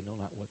 forgive them, they know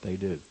not what they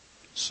do.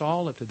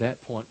 Saul, up to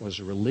that point, was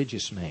a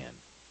religious man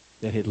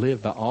that had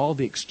lived by all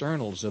the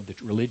externals of the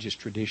religious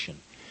tradition.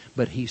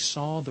 But he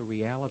saw the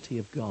reality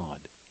of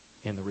God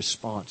in the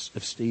response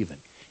of Stephen.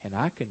 And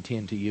I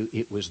contend to you,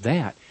 it was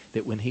that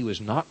when he was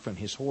knocked from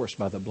his horse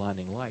by the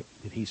blinding light,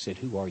 that he said,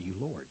 Who are you,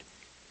 Lord?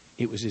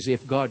 It was as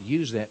if God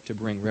used that to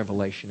bring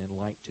revelation and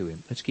light to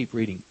him. Let's keep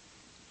reading.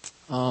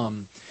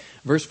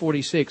 Verse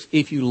 46,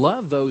 if you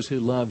love those who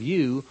love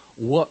you,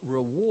 what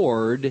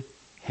reward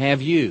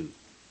have you?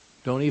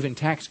 Don't even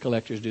tax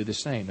collectors do the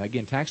same. Now,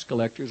 again, tax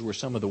collectors were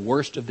some of the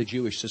worst of the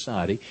Jewish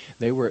society.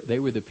 They were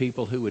the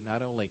people who would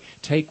not only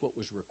take what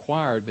was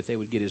required, but they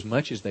would get as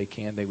much as they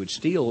can. They would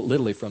steal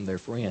literally from their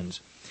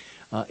friends.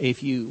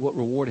 What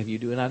reward have you?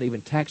 Do not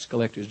even tax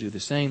collectors do the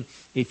same?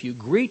 If you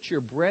greet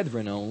your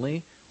brethren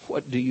only,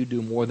 what do you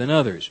do more than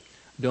others?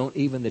 Don't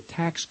even the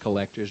tax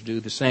collectors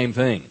do the same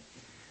thing?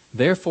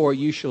 Therefore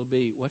you shall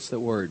be, what's the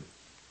word?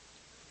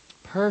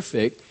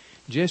 Perfect,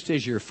 just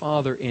as your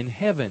Father in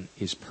heaven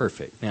is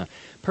perfect. Now,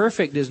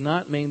 perfect does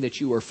not mean that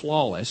you are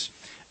flawless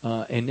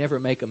and never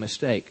make a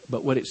mistake.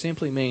 But what it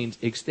simply means,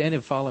 instead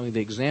of following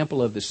the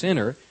example of the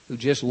sinner who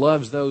just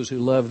loves those who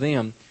love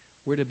them,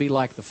 we're to be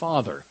like the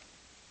Father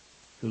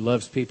who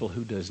loves people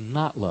who does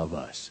not love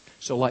us.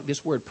 So like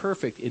this word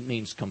perfect, it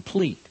means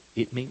complete.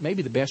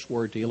 Maybe the best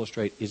word to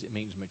illustrate is it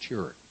means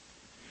mature.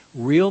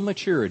 Real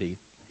maturity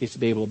is to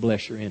be able to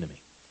bless your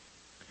enemy.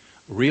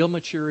 Real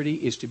maturity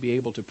is to be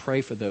able to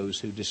pray for those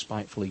who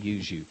despitefully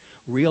use you.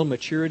 Real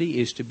maturity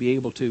is to be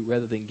able to,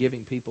 rather than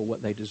giving people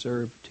what they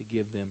deserve, to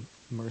give them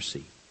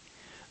mercy.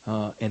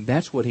 And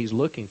that's what He's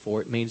looking for.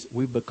 It means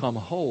we've become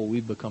whole,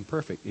 we've become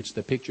perfect. It's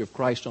the picture of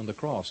Christ on the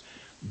cross.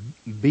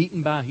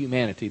 Beaten by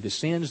humanity, the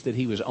sins that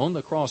He was on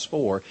the cross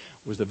for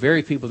was the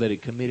very people that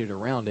had committed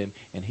around Him,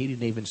 and He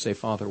didn't even say,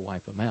 Father,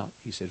 wipe them out.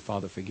 He said,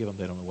 Father, forgive them,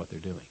 they don't know what they're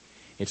doing.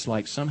 It's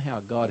like somehow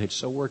God had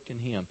so worked in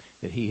Him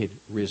that He had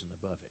risen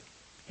above it.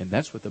 And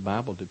that's what the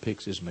Bible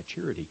depicts as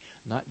maturity,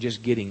 not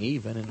just getting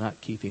even and not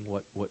keeping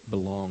what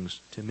belongs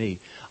to me.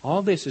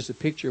 All this is a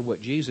picture of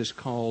what Jesus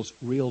calls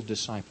real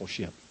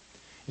discipleship.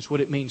 It's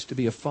what it means to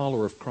be a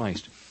follower of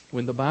Christ.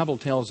 When the Bible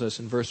tells us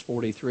in verse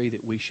 43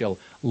 that we shall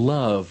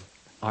love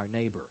our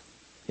neighbor,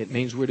 it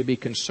means we're to be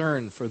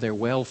concerned for their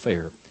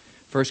welfare.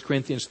 1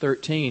 Corinthians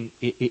 13,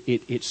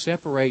 it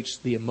separates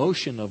the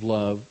emotion of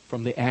love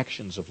from the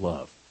actions of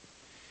love.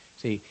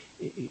 See,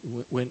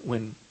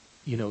 when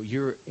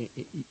you're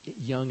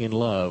young in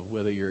love,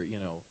 whether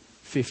you're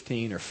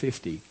 15 or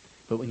 50,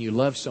 but when you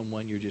love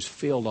someone, you're just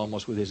filled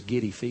almost with this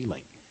giddy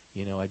feeling.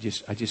 I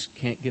just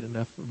can't get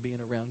enough of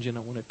being around you, and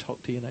I want to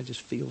talk to you, and I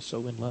just feel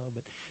so in love.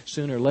 But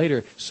sooner or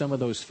later, some of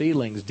those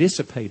feelings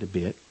dissipate a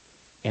bit,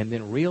 and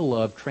then real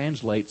love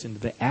translates into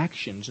the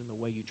actions and the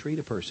way you treat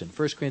a person.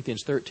 1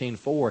 Corinthians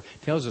 13:4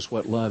 tells us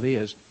what love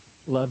is.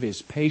 Love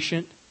is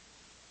patient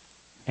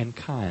and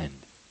kind.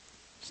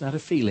 It's not a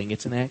feeling,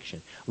 it's an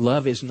action.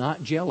 Love is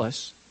not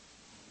jealous.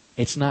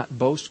 It's not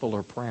boastful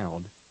or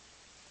proud.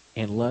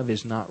 And love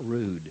is not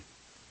rude.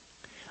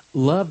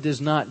 Love does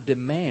not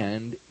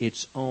demand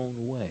its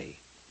own way.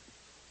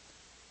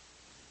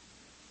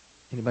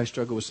 Anybody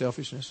struggle with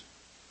selfishness?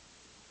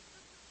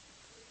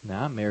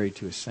 Now, I'm married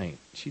to a saint.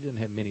 She doesn't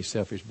have many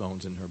selfish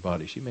bones in her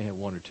body. She may have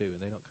one or two, and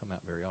they don't come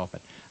out very often.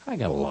 I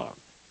got a lot.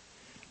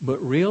 But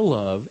real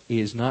love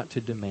is not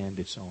to demand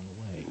its own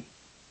way.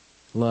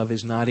 Love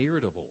is not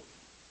irritable.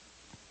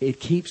 It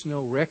keeps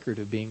no record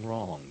of being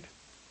wronged.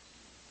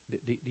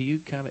 Do you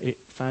kind of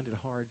find it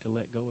hard to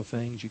let go of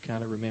things you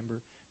kind of remember?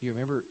 Do you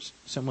remember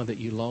someone that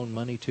you loaned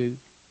money to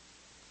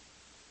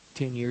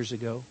 10 years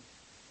ago?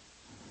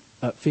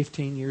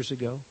 15 years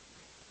ago?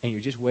 And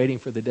you're just waiting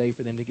for the day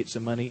for them to get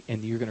some money,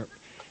 and you're going to...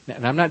 Now,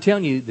 and I'm not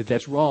telling you that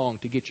that's wrong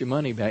to get your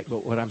money back,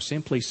 but what I'm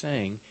simply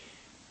saying,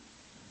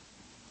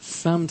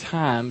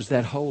 sometimes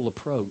that whole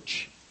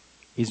approach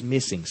is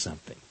missing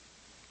something.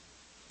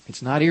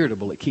 It's not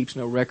irritable. It keeps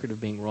no record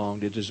of being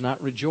wronged. It does not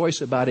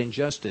rejoice about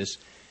injustice,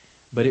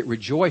 but it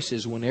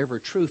rejoices whenever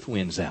truth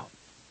wins out.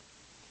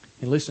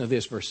 And listen to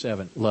this, verse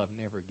 7. Love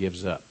never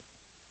gives up.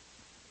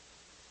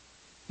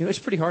 You know, it's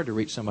pretty hard to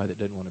reach somebody that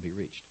doesn't want to be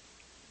reached.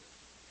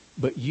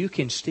 But you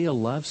can still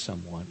love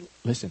someone.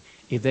 Listen,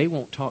 if they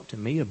won't talk to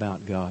me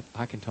about God,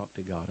 I can talk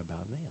to God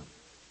about them.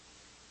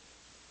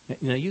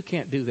 Now, you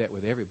can't do that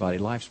with everybody.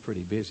 Life's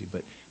pretty busy.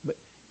 But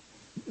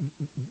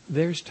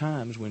there's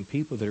times when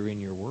people that are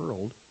in your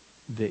world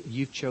that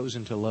you've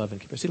chosen to love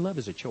and care. See, love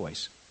is a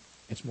choice.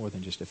 It's more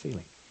than just a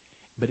feeling.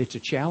 But it's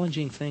a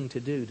challenging thing to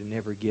do, to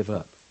never give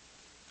up.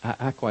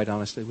 I quite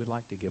honestly would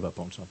like to give up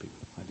on some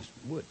people. I just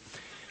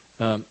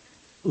would.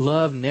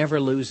 Love never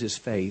loses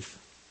faith.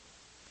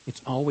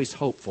 It's always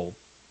hopeful,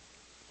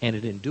 and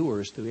it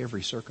endures through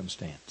every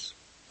circumstance.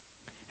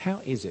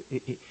 How is it?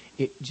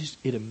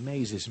 It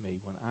amazes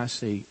me when I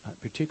see,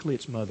 particularly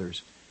its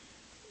mothers,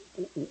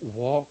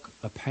 walk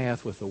a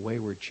path with a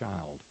wayward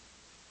child.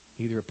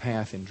 Either a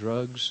path in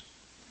drugs,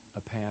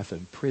 a path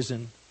in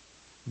prison,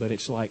 but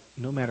it's like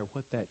no matter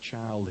what that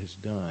child has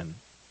done,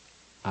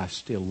 I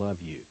still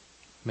love you.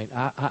 I mean,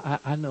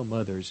 I know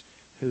mothers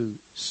whose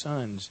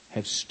sons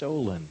have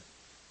stolen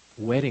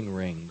wedding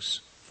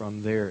rings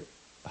from their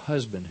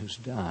husband who's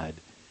died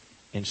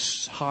and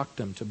hocked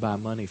them to buy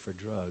money for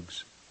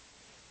drugs,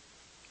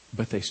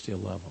 but they still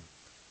love them.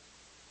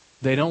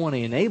 They don't want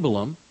to enable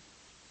them,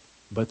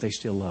 but they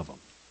still love them.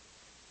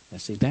 Now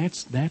see,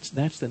 that's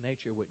the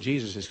nature of what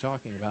Jesus is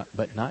talking about,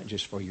 but not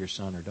just for your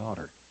son or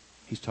daughter.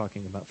 He's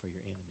talking about for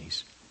your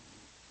enemies.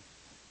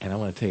 And I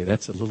want to tell you,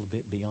 that's a little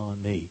bit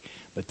beyond me.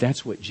 But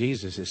that's what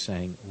Jesus is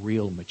saying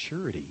real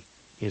maturity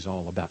is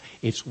all about.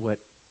 It's what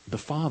the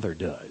Father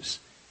does.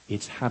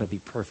 It's how to be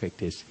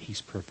perfect as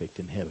He's perfect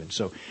in heaven.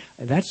 So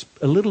that's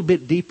a little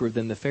bit deeper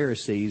than the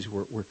Pharisees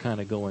were kind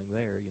of going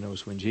there. You know,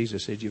 it's when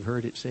Jesus said, you've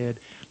heard it said,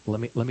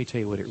 let me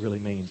tell you what it really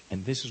means.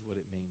 And this is what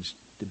it means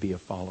to be a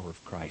follower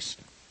of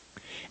Christ.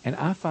 And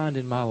I find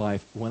in my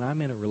life, when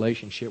I'm in a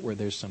relationship where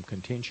there's some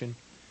contention,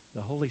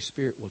 the Holy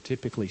Spirit will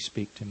typically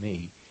speak to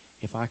me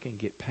if I can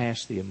get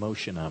past the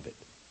emotion of it.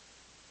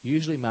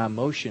 Usually my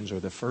emotions are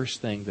the first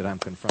thing that I'm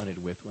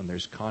confronted with when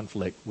there's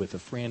conflict with a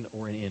friend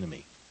or an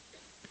enemy.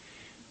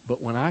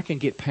 But when I can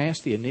get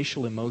past the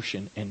initial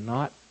emotion and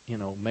not,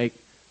 make,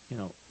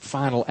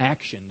 final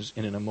actions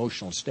in an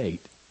emotional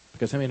state,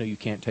 because how many know you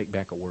can't take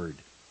back a word?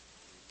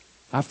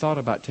 I've thought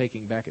about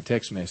taking back a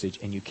text message,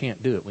 and you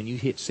can't do it. When you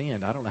hit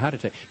send, I don't know how to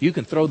take. You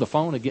can throw the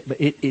phone again, but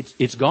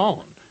it's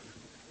gone.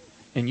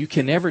 And you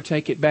can never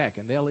take it back.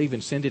 And they'll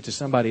even send it to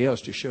somebody else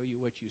to show you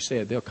what you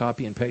said. They'll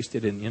copy and paste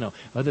it, and,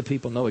 other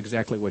people know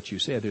exactly what you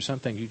said. There's some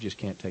things you just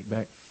can't take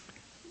back.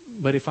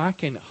 But if I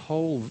can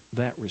hold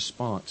that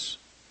response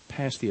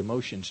past the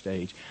emotion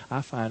stage,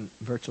 I find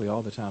virtually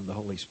all the time the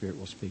Holy Spirit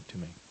will speak to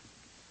me.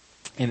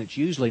 And it's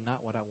usually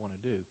not what I want to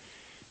do,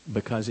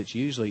 because it's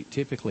usually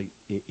typically...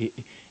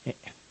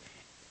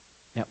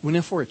 Now,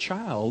 when for a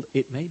child,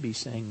 it may be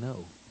saying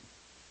no.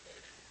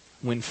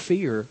 When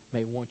fear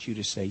may want you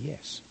to say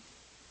yes.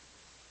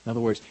 In other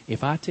words,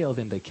 if I tell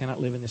them they cannot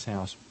live in this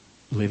house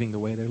living the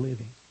way they're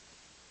living,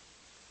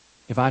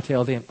 if I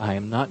tell them I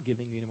am not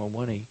giving you any more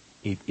money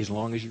as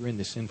long as you're in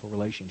this sinful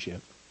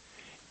relationship,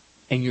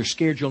 and you're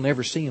scared you'll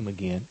never see them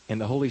again,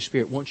 and the Holy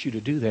Spirit wants you to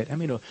do that,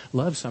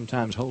 love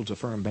sometimes holds a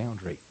firm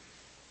boundary.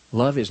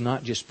 Love is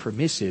not just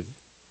permissive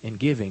in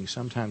giving.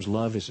 Sometimes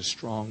love is a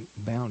strong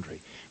boundary.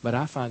 But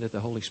I find that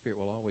the Holy Spirit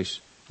will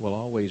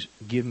always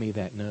give me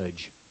that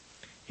nudge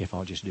if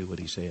I'll just do what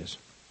He says.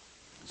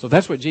 So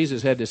that's what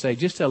Jesus had to say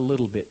just a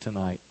little bit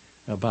tonight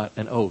about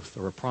an oath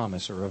or a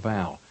promise or a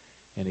vow.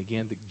 And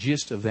again, the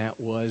gist of that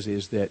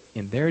is that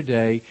in their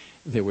day,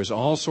 there was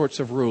all sorts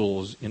of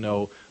rules,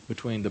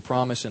 between the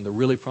promise and the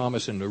really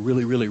promise and the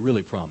really, really,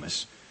 really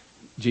promise.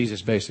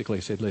 Jesus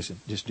basically said,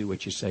 listen, just do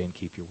what you say and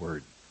keep your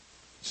word.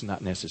 It's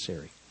not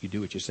necessary. You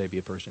do what you say, be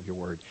a person of your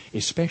word,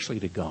 especially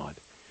to God,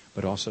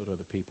 but also to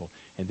other people.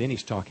 And then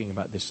He's talking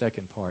about the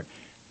second part.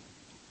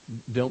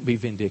 Don't be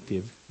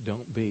vindictive.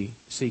 Don't be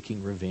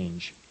seeking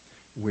revenge.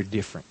 We're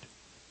different.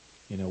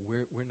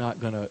 We're not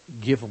going to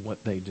give them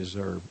what they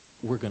deserve.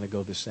 We're going to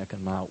go the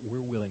second mile.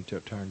 We're willing to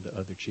turn the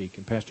other cheek.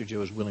 And Pastor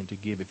Joe is willing to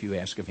give if you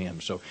ask of him.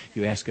 So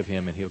you ask of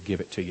him and he'll give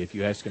it to you. If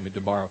you ask him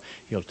to borrow,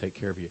 he'll take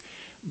care of you.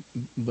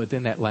 But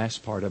then that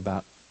last part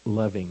about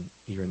loving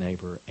your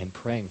neighbor and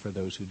praying for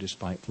those who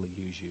despitefully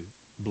use you,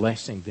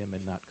 blessing them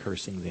and not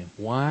cursing them.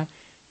 Why?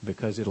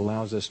 Because it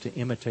allows us to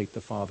imitate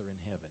the Father in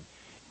heaven.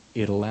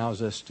 It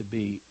allows us to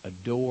be a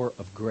door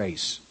of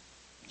grace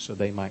so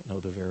they might know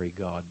the very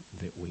God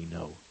that we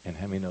know. And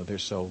how many know their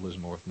soul is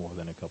worth more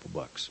than a couple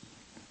bucks?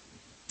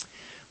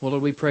 Well,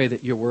 Lord, we pray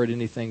that your word,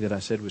 anything that I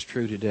said was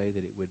true today,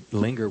 that it would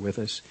linger with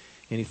us.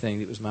 Anything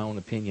that was my own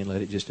opinion,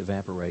 let it just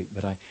evaporate.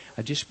 But I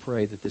just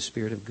pray that the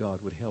Spirit of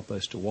God would help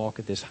us to walk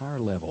at this higher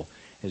level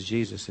as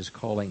Jesus is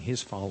calling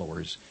His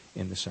followers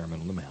in the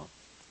Sermon on the Mount.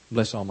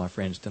 Bless all my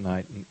friends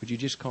tonight. And would you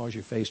just cause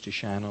your face to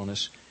shine on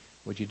us?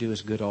 Would you do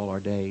us good all our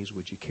days?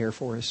 Would you care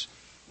for us?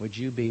 Would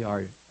you be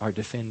our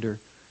defender?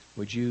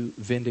 Would you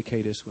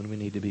vindicate us when we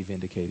need to be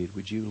vindicated?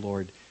 Would you,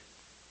 Lord,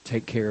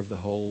 take care of the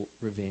whole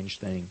revenge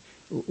thing?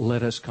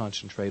 Let us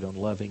concentrate on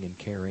loving and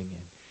caring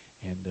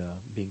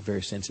and being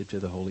very sensitive to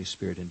the Holy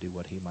Spirit and do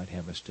what He might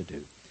have us to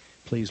do.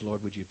 Please,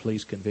 Lord, would you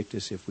please convict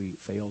us if we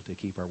fail to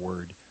keep our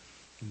word.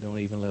 Don't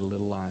even let a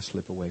little lie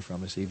slip away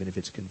from us, even if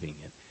it's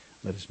convenient.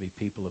 Let us be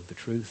people of the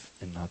truth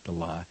and not the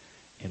lie.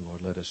 And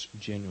Lord, let us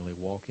genuinely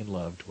walk in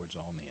love towards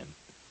all men.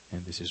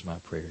 And this is my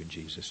prayer in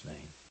Jesus'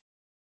 name.